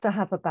we'll have to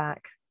have her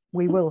back.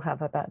 We will have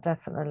her back,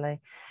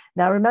 definitely.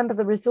 Now, remember,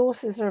 the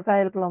resources are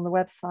available on the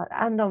website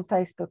and on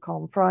Facebook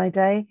on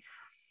Friday.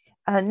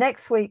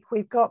 Next week,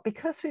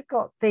 because we've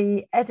got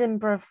the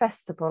Edinburgh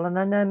Festival, and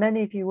I know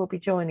many of you will be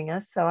joining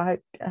us, so I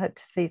hope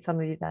to see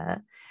some of you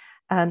there.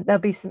 There'll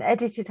be some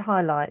edited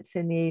highlights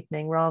in the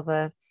evening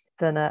rather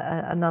than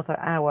another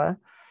hour.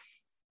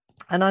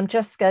 And I'm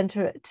just going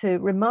to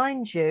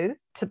remind you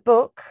to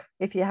book,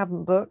 if you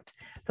haven't booked,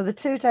 for the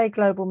 2-day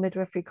Global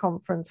Midwifery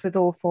Conference with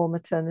All4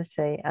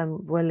 Maternity and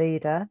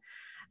Walida.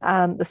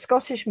 the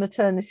Scottish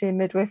Maternity and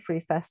Midwifery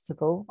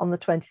Festival on the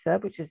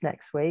 23rd, which is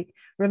next week.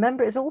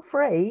 Remember, it's all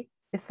free.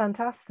 It's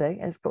fantastic.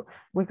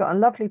 We've got a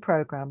lovely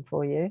programme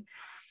for you.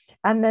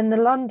 And then the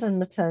London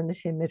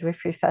Maternity and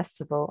Midwifery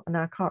Festival, and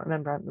I can't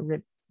remember, I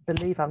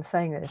believe I'm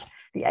saying this,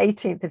 the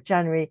 18th of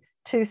January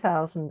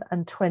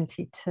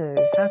 2022.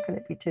 How can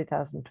it be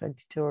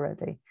 2022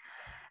 already?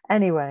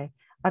 Anyway,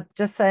 I'd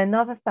just say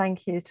another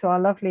thank you to our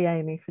lovely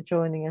Amy for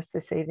joining us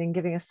this evening,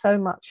 giving us so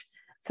much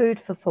food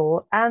for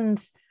thought,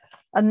 and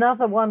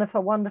another one of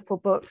her wonderful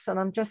books. And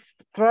I'm just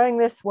throwing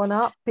this one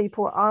up.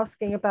 People are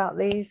asking about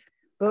these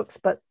books,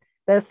 but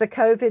there's the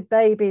COVID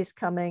Babies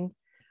coming,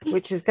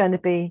 which is going to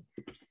be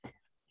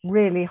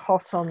really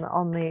hot on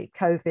the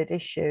COVID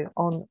issue,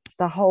 on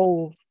the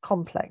whole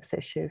complex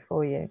issue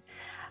for you.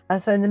 And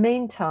so in the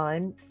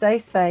meantime, stay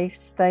safe,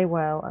 stay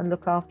well, and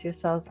look after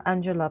yourselves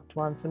and your loved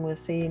ones. And we'll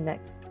see you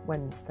next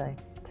Wednesday.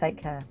 Take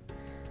care.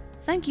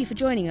 Thank you for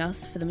joining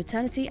us for the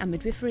Maternity and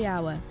Midwifery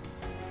Hour.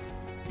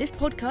 This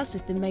podcast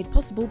has been made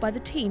possible by the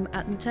team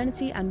at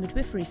Maternity and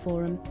Midwifery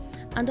Forum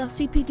and our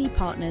CPD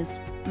partners,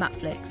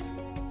 Matflix.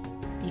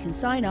 You can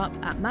sign up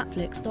at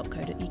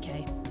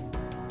matflix.co.uk.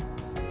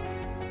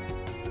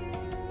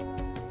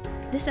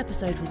 This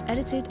episode was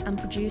edited and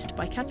produced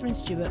by Catherine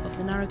Stewart of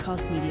the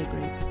Narrowcast Media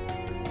Group.